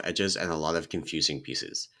of rough edges and a lot of confusing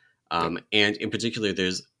pieces. Yep. And in particular,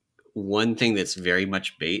 there's one thing that's very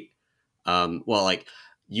much bait. Like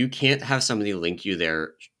you can't have somebody link you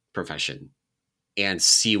their profession and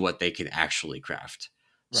see what they can actually craft.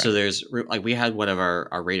 Right. So there's like we had one of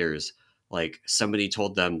our raiders, like somebody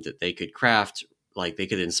told them that they could craft, like they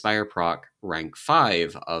could inspire proc rank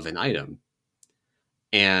 5 of an item.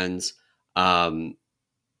 And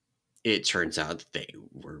it turns out that they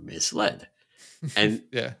were misled. And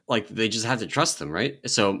yeah. like they just have to trust them, right?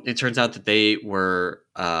 So it turns out that they were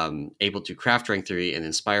able to craft rank 3 and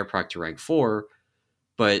inspire proc to rank 4,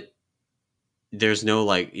 but there's no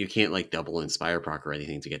like you can't like double inspire proc or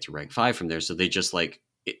anything to get to rank 5 from there. So they just like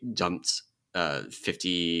dumped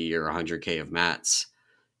 50 or 100k of mats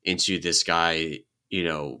into this guy,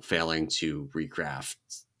 failing to recraft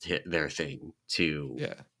their thing to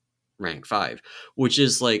rank 5, which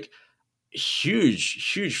is like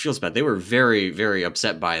huge feels bad. They were very, very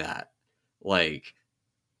upset by that. Like,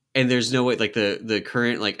 and there's no way, like the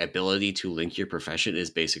current like ability to link your profession is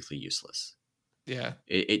basically useless. Yeah.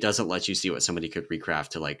 It doesn't let you see what somebody could recraft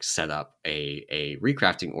to like set up a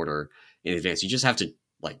recrafting order in advance. You just have to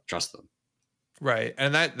like trust them. Right.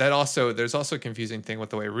 And that also, there's also a confusing thing with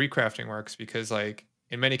the way recrafting works, because like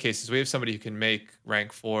in many cases we have somebody who can make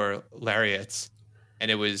rank 4 lariats, and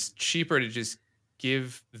it was cheaper to just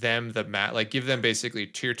give them the mat, like give them basically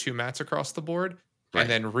tier 2 mats across the board, and Right.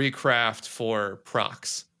 then recraft for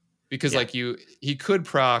procs. Because Yeah. like he could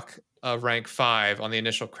proc a rank 5 on the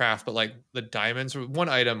initial craft, but like the diamonds, one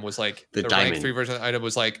item was like The the rank diamond 3 version of the item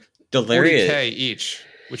was like the 40k lariat each,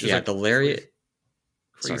 which is yeah like the lariat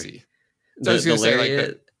sorry crazy. So I was the gonna say like that.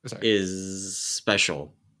 lariat Sorry. is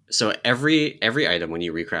special. So every item when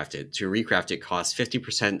you recraft it, to recraft it costs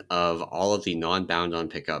 50% of all of the non-bound on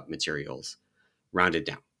pickup materials, rounded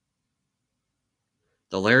down.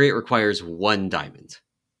 The lariat requires 1 diamond.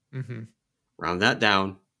 Mm-hmm. Round that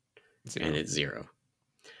down, 0. and it's 0.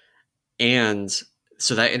 And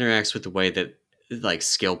so that interacts with the way that like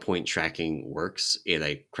skill point tracking works in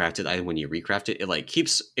a crafted item. When you recraft it, it like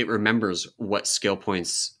it remembers what skill point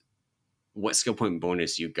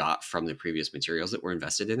bonus you got from the previous materials that were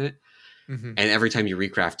invested in it. Mm-hmm. And every time you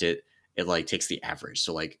recraft it, it like takes the average.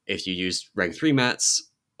 So like if you used rank 3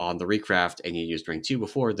 mats on the recraft and you used rank 2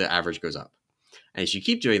 before, the average goes up. And if you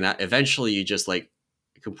keep doing that, eventually you just like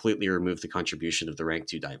completely remove the contribution of the rank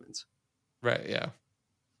 2 diamonds. Right, yeah.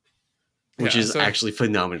 Which is actually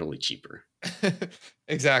phenomenally cheaper.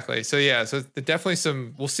 Exactly. So yeah, so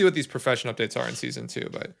definitely we'll see what these profession updates are in season 2,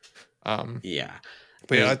 but yeah.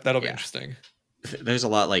 But yeah, that'll be interesting. There's a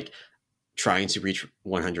lot like trying to reach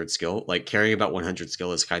 100 skill, like caring about 100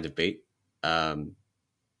 skill is kind of bait.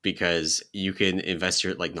 Because you can invest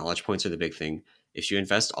your like knowledge points are the big thing. If you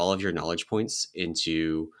invest all of your knowledge points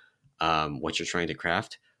into what you're trying to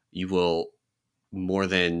craft, you will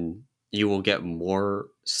get more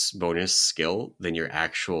bonus skill than your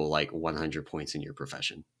actual like 100 points in your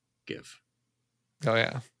profession give. Oh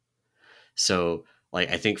yeah. So like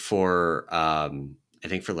I think for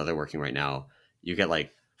leatherworking right now, you get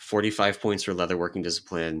like 45 points for leatherworking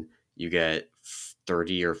discipline. You get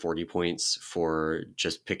 30 or 40 points for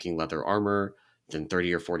just picking leather armor, then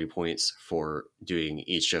 30 or 40 points for doing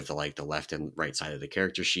each of the like the left and right side of the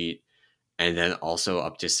character sheet, and then also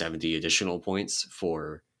up to 70 additional points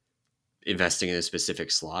for investing in a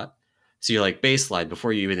specific slot. So you're like baseline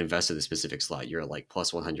before you even invest in a specific slot, you're like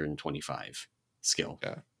plus 125 skill.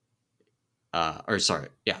 Yeah. Plus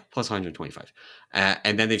 125.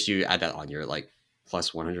 And then if you add that on, you're like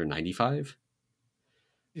plus 195.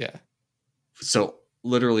 Yeah. So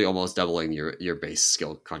literally almost doubling your base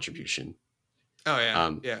skill contribution. Oh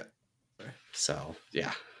yeah. Yeah. So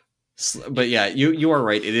yeah. But yeah, you are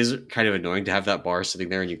right. It is kind of annoying to have that bar sitting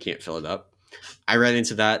there and you can't fill it up. I ran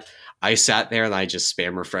into that. I sat there and I just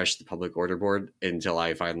spam refreshed the public order board until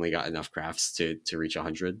I finally got enough crafts to reach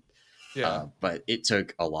 100. Yeah. But it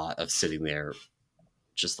took a lot of sitting there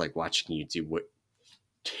just like watching YouTube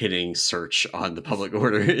hitting search on the public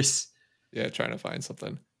orders. Yeah, trying to find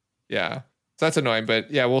something. Yeah. So that's annoying, but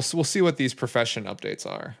yeah, we'll see what these profession updates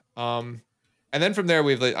are. And then from there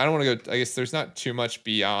we've like, I don't want to go, I guess there's not too much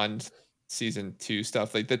beyond season 2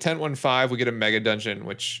 stuff. Like the 10.15 we get a mega dungeon,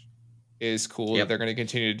 which is cool. Yep. That they're going to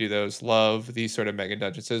continue to do those. Love these sort of mega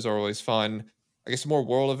dungeons. Those are always fun. I guess more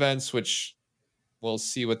world events, which we'll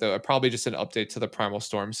see what probably just an update to the Primal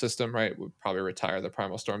Storm system, right? We'll probably retire the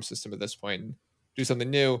Primal Storm system at this point and do something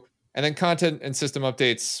new. And then content and system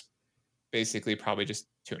updates, basically probably just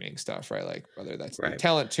tuning stuff, right? Like whether that's new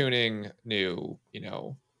talent tuning, new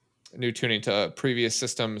tuning to previous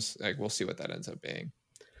systems. Like we'll see what that ends up being.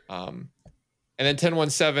 And then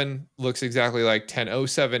 10.17 looks exactly like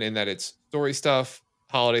 10.07 in that it's story stuff,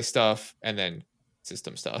 holiday stuff, and then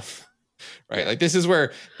system stuff. Right. Yeah. Like this is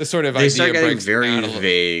where the sort of they idea start getting very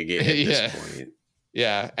vague at this point.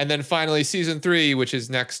 Yeah. And then finally season 3, which is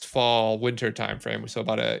next fall, winter timeframe. So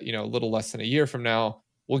about a little less than a year from now,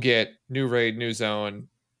 we'll get new raid, new zone,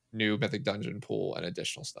 new mythic dungeon pool, and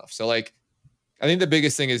additional stuff. So like I think the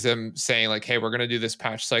biggest thing is them saying like, hey, we're going to do this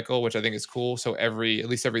patch cycle, which I think is cool. So at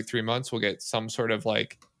least every 3 months, we'll get some sort of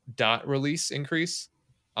like dot release increase.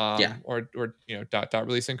 Or dot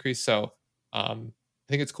release increase. So I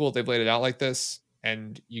think it's cool they've laid it out like this,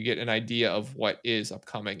 and you get an idea of what is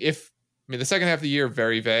upcoming. The second half of the year,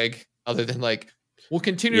 very vague, other than like, we'll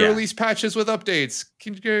continue to release patches with updates.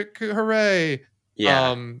 Hooray.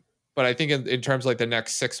 Yeah. But I think in terms of like the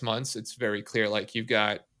next 6 months, it's very clear. Like you've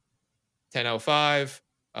got 10.05,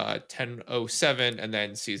 10.07, and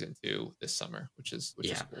then season 2 this summer, which is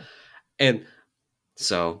cool. And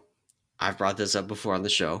so I've brought this up before on the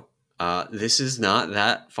show. This is not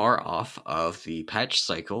that far off of the patch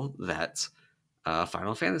cycle that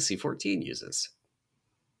Final Fantasy 14 uses.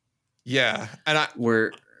 Yeah, and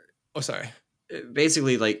sorry.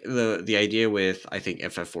 basically, like the idea with I think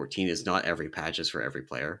FF14 is not every patch is for every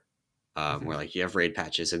player. Where like you have raid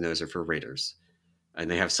patches and those are for raiders,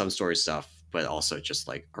 and they have some story stuff, but also just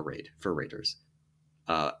like a raid for raiders.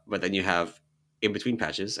 But then you have in between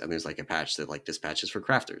patches, and there's like a patch that like this patch is for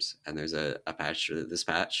crafters, and there's a patch that this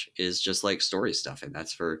patch is just like story stuff, and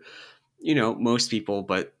that's for most people,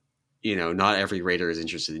 but not every raider is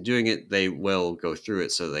interested in doing it. They will go through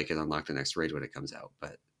it so they can unlock the next raid when it comes out,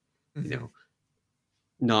 but you know,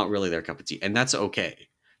 not really their cup of tea, and that's okay.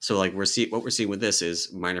 So like what we're seeing with this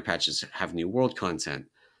is minor patches have new world content,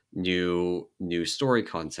 new story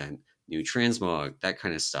content, new transmog, that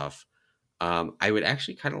kind of stuff. I would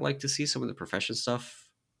actually kind of like to see some of the profession stuff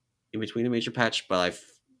in between a major patch, but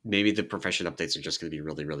maybe the profession updates are just going to be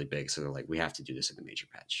really, really big, so they're like, we have to do this in the major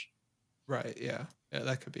patch. Right. Yeah. Yeah.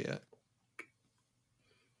 That could be it.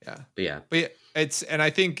 Yeah. But yeah, and I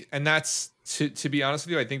think, and that's to be honest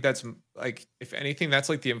with you, I think that's like, if anything, that's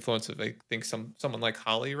like the influence of, I think someone like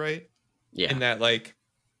Holly, right? Yeah. In that, like,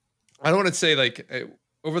 I don't want to say like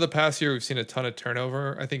over the past year, we've seen a ton of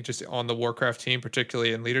turnover. I think just on the Warcraft team,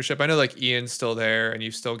 particularly in leadership. I know like Ian's still there, and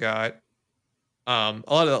you've still got a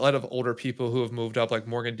lot of older people who have moved up. Like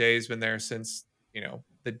Morgan Day's been there since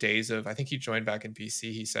the days of, I think he joined back in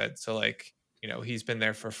PC. He said so. Like he's been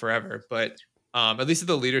there for forever. But at least at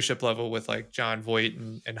the leadership level with like John Voight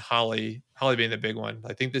and Holly being the big one.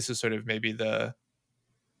 I think this is sort of maybe the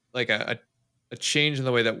like a change in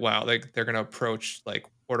the way that like they're going to approach like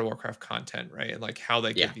World of Warcraft content, right? And like how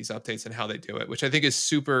they give these updates and how they do it, which I think is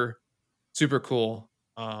super super cool.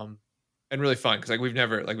 And really fun because like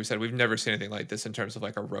we said, we've never seen anything like this in terms of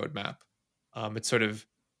like a roadmap. It's sort of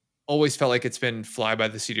always felt like it's been fly by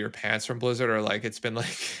the seat of your pants from Blizzard, or like it's been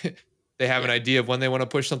like they have an idea of when they want to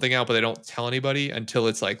push something out, but they don't tell anybody until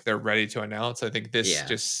it's like they're ready to announce. I think this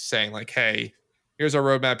just saying like, hey, here's our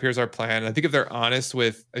roadmap, here's our plan. I think if they're honest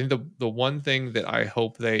with, I think the one thing that I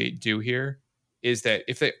hope they do here is that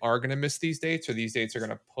if they are going to miss these dates or these dates are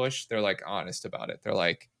going to push, they're like honest about it. They're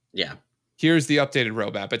like, here's the updated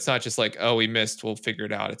roadmap. It's not just like, oh, we missed, we'll figure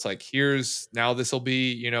it out. It's like, here's now this will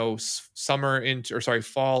be,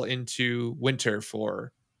 fall into winter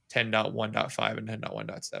for 10.1.5 and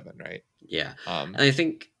 10.1.7, right? Yeah. And I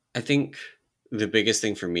think the biggest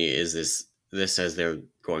thing for me is this says they're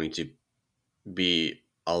going to be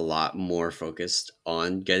a lot more focused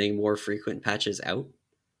on getting more frequent patches out.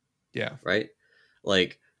 Yeah. Right?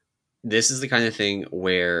 Like this is the kind of thing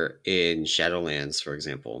where in Shadowlands, for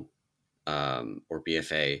example, or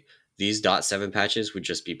BFA, these .7 patches would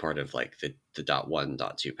just be part of like the .1,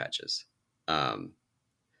 .2 patches.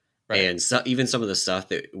 And so even some of the stuff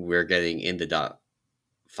that we're getting in the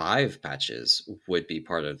 .5 patches would be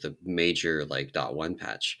part of the major like .1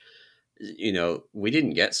 patch. We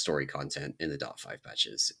didn't get story content in the .5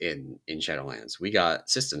 patches in Shadowlands. We got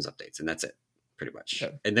systems updates, and that's it, pretty much.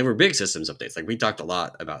 Yeah. And they were big systems updates. Like we talked a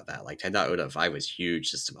lot about that. Like 10.0.5 was huge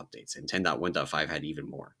system updates, and 10.1.5 had even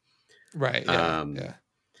more. Right. Yeah.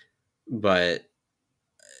 But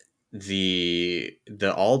the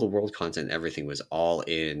all the world content, everything was all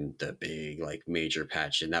in the big like major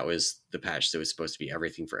patch, and that was the patch that was supposed to be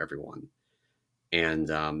everything for everyone. And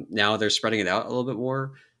now they're spreading it out a little bit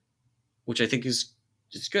more, which I think is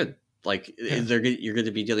good. Like you're going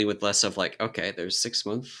to be dealing with less of like, okay, there's 6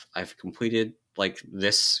 months. I've completed like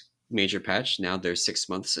this major patch. Now there's 6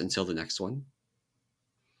 months until the next one.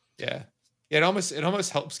 Yeah. It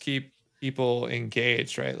almost helps keep people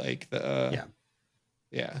engaged, right? Like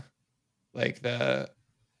like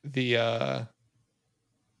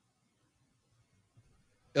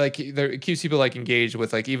like it keeps people like engaged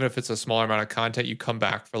with like, even if it's a smaller amount of content, you come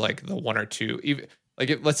back for like the one or two, even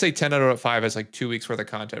like let's say 10.5 has like 2 weeks worth of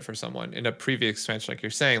content for someone in a previous expansion, like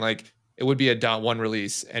you're saying, like it would be a .1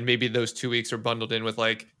 release, and maybe those 2 weeks are bundled in with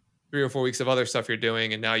like 3 or 4 weeks of other stuff you're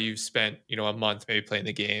doing, and now you've spent a month maybe playing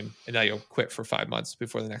the game, and now you'll quit for 5 months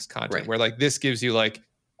before the next content. Right. Where like this gives you like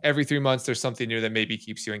every 3 months there's something new that maybe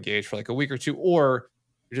keeps you engaged for like a week or two, or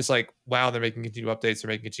you're just like, wow, they're making continued updates, they're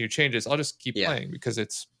making continued changes, I'll just keep playing because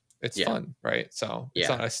it's fun, right? So it's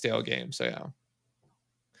not a stale game. So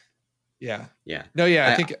yeah. No,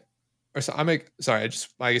 I think. So sorry.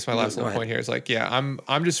 I guess my last little point here is like, I'm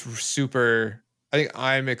just super. I think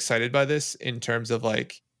I'm excited by this in terms of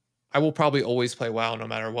like, I will probably always play WoW no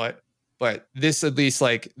matter what. But this, at least,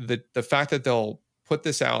 like the fact that they'll put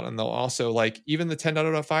this out, and they'll also like, even the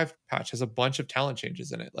 10.0.5 patch has a bunch of talent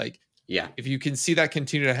changes in it. Like, if you can see that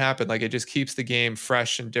continue to happen, like it just keeps the game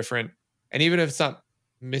fresh and different. And even if it's not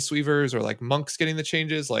Mistweavers or like monks getting the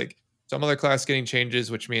changes, like some other class getting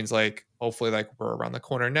changes, which means like hopefully like we're around the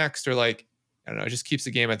corner next, or like I don't know, it just keeps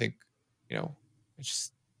the game, I think, it's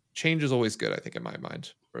just change is always good, I think, in my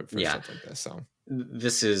mind for Yeah, stuff like this. So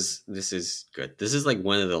this is good. This is like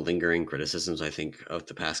one of the lingering criticisms I think of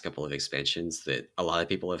the past couple of expansions that a lot of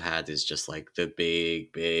people have had is just like the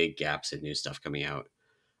big gaps in new stuff coming out.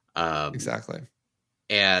 Um, exactly.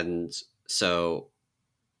 and so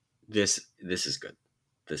this is good.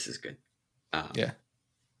 This is good. Yeah.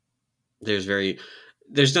 There's very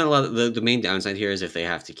there's not a lot of the main downside here is if they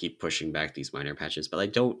have to keep pushing back these minor patches, but I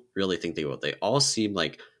don't really think they will. They all seem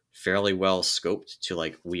like fairly well scoped to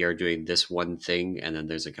like we are doing this one thing and then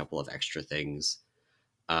there's a couple of extra things.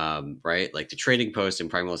 Right? Like the trading post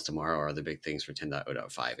and Primalist tomorrow are the big things for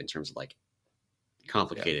 10.0.5 in terms of like Yeah.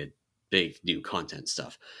 complicated big new content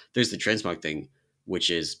stuff. There's the transmog thing, which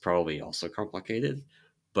is probably also complicated,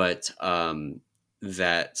 but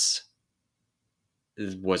that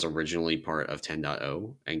was originally part of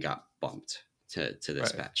 10.0 and got bumped to this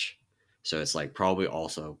Right. patch. So it's like probably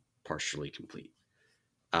also partially complete.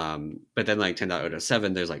 But then like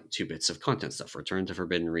 10.0.7, there's like 2 bits of content stuff: Return to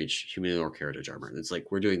Forbidden Reach, Humanoid Heritage Armor. And it's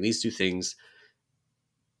like we're doing these 2 things.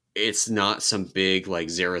 It's not some big like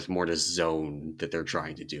Zereth Mortis zone that they're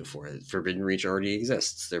trying to do for it. Forbidden Reach already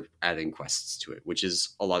exists. They're adding quests to it, which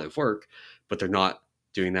is a lot of work, but they're not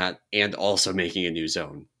doing that and also making a new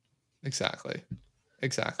zone. Exactly.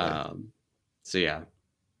 Exactly. Um, so yeah,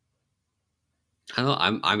 I don't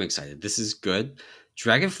know. I'm excited. This is good.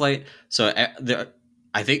 Dragonflight. So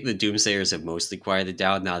I think the Doomsayers have mostly quieted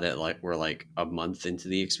down now that like we're like a month into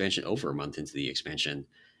the expansion, over a month into the expansion,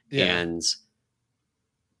 Yeah. and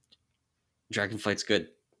Dragonflight's good.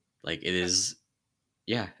 Like it is.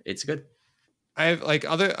 Yeah, it's good. I have like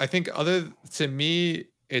I think other to me,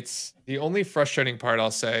 it's the only frustrating part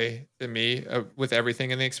I'll say to me with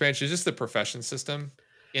everything in the expansion is just the profession system.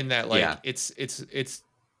 In that, Yeah, like,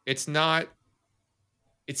 it's not.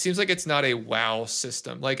 It seems like it's not a WoW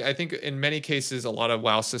system. Like I think in many cases, a lot of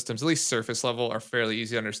WoW systems, at least surface level, are fairly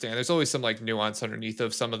easy to understand. There's always some like nuance underneath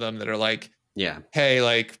of some of them that are like, yeah, hey,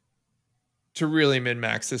 like to really min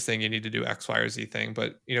max this thing, you need to do X, Y, or Z thing.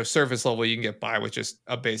 But surface level, you can get by with just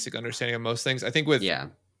a basic understanding of most things. I think with yeah,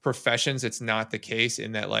 professions, it's not the case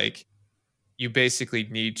in that like you basically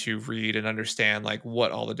need to read and understand like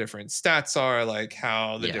what all the different stats are, like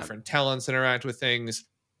how the yeah. different talents interact with things.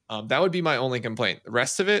 That would be my only complaint. The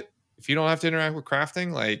rest of it, if you don't have to interact with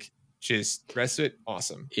crafting, like just rest of it,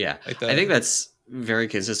 awesome. Yeah, Like I think the that's very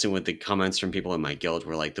consistent with the comments from people in my guild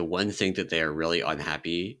where like the one thing that they are really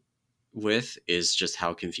unhappy with is just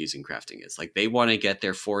how confusing crafting is. Like they want to get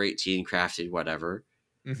their 418 crafted whatever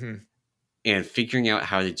mhm, and figuring out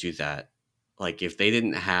how to do that. Like if they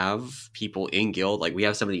didn't have people in guild, like we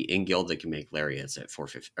have somebody in guild that can make lariats at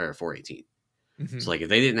 450 or 418. So mhm. like if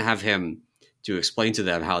they didn't have him to explain to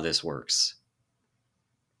them how this works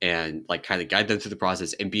and like kind of guide them through the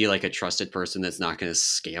process and be like a trusted person that's not going to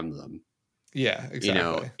scam them, Yeah,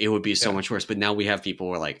 exactly. it would be so Yeah. much worse. But now we have people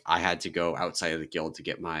where like I had to go outside of the guild to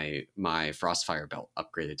get my Frostfire belt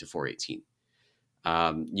upgraded to 418.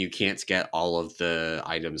 You can't get all of the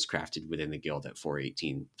items crafted within the guild at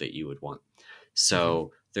 418 that you would want. Mhm.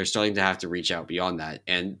 So they're starting to have to reach out beyond that.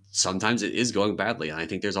 And sometimes it is going badly. And I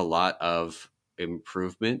think there's a lot of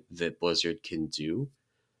improvement that Blizzard can do,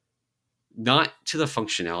 not to the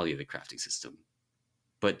functionality of the crafting system,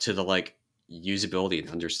 but to the like usability and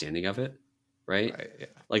understanding of it, right? Right. Yeah.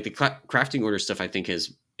 Like the crafting order stuff, I think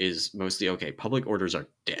is mostly okay. Public orders are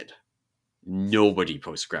dead. Nobody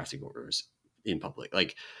posts crafting orders in public.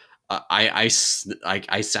 Like I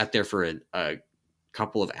sat there for a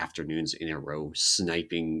couple of afternoons in a row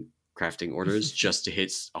sniping crafting orders just to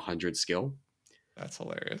hit 100 skill. That's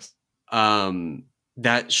hilarious. Um,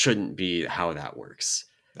 that shouldn't be how that works.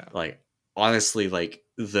 No. Like honestly, like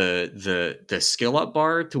the skill up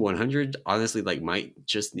bar to 100 honestly like might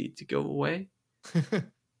just need to go away.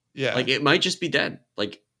 Yeah. Like it might just be dead.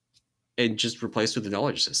 Like and just replaced with the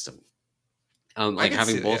knowledge system. I Like could see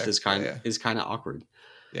having that. both Yeah. is Yeah. Yeah. kind of awkward.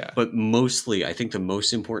 Yeah. But mostly, I think the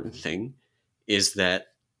most important thing is that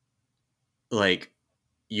like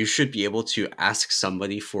you should be able to ask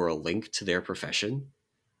somebody for a link to their profession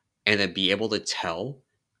and then be able to tell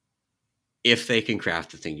if they can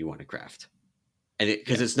craft the thing you want to craft. And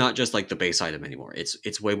because Yeah. it's not just like the base item anymore.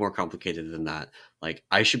 It's way more complicated than that. Like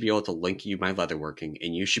I should be able to link you my leatherworking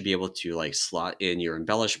and you should be able to like slot in your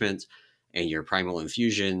embellishment and your primal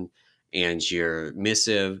infusion and your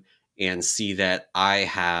missive and see that I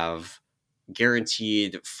have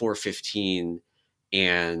guaranteed 415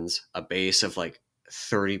 and a base of like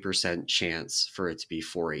 30% chance for it to be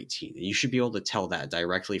 418. And you should be able to tell that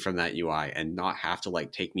directly from that UI and not have to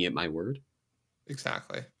like take me at my word.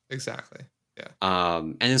 Exactly. Exactly. Yeah.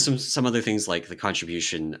 And then some other things like the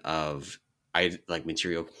contribution of like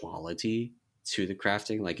material quality to the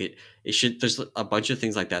crafting. Like it should. There's a bunch of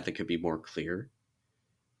things like that that could be more clear.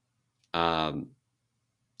 That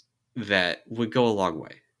would go a long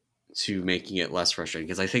way to making it less frustrating,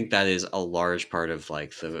 because I think that is a large part of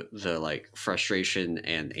like the like frustration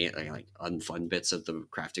and like unfun bits of the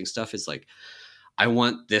crafting stuff is like, I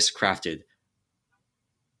want this crafted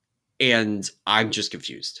and I'm just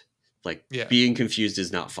confused. Like being confused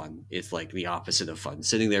is not fun. It's like the opposite of fun.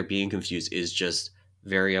 Sitting there being confused is just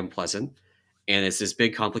very unpleasant. And it's this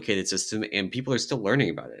big complicated system and people are still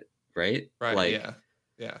learning about it, right? Right. Like,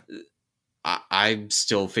 yeah. I'm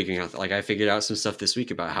still figuring out, like I figured out some stuff this week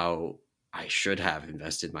about how I should have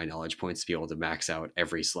invested my knowledge points to be able to max out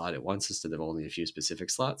every slot at once instead of only a few specific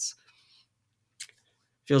slots.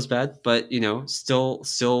 Feels bad, but you know, still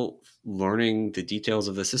learning the details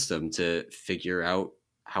of the system to figure out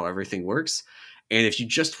how everything works. And if you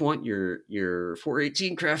just want your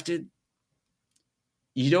 418 crafted,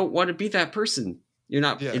 you don't want to be that person. You're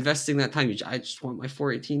not investing that time. I just want my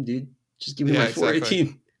 418, dude. Just give me my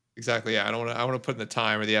 418. Exactly. Yeah. I want to put in the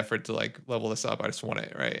time or the effort to like level this up. I just want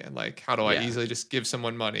it. Right. And like, how do I easily just give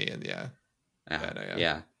someone money? And yeah.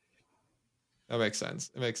 That makes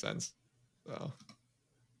sense. It makes sense. So,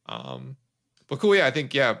 but cool. Yeah. I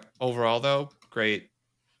think, overall though, great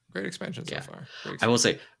expansion so far. I will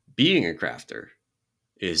say being a crafter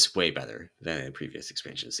is way better than in previous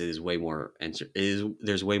expansions. It is way more,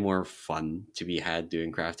 there's way more fun to be had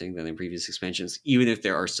doing crafting than in previous expansions, even if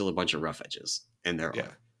there are still a bunch of rough edges, and there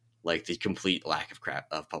are. Like the complete lack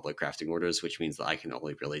of public crafting orders, which means that I can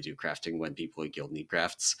only really do crafting when people at guild need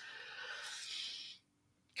crafts.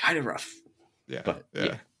 Kind of rough. Yeah. But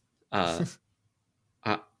I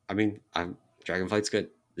mean, Dragonflight's good.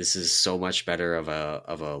 This is so much better of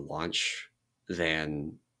a launch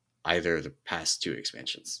than either the past two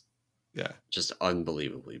expansions. Yeah. Just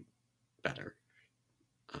unbelievably better.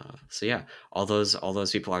 So yeah, all those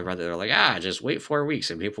people I read that are like, just wait 4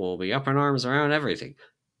 weeks and people will be up in arms around everything.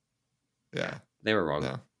 Yeah, they were wrong.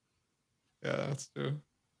 Yeah, that's true.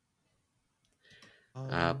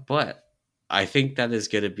 But I think that is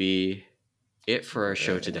going to be it for our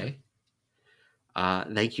show today.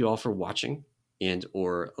 Thank you all for watching and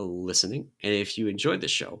or listening. And if you enjoyed the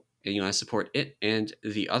show and you want to support it and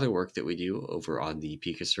the other work that we do over on the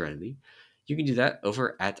Peak of Serenity, you can do that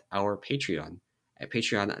over at our Patreon at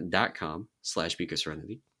patreon.com/Peak of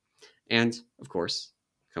Serenity. And of course,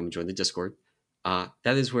 come join the Discord.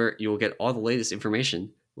 That is where you will get all the latest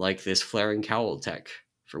information, like this flaring cowl tech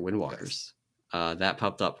for Windwalkers. Yes. That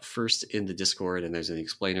popped up first in the Discord, and there's an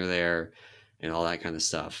explainer there and all that kind of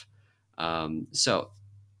stuff. So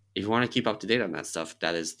if you want to keep up to date on that stuff,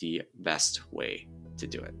 that is the best way to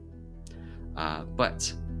do it.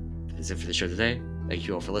 But that's it for the show today. Thank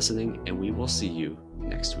you all for listening, and we will see you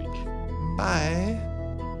next week. Bye.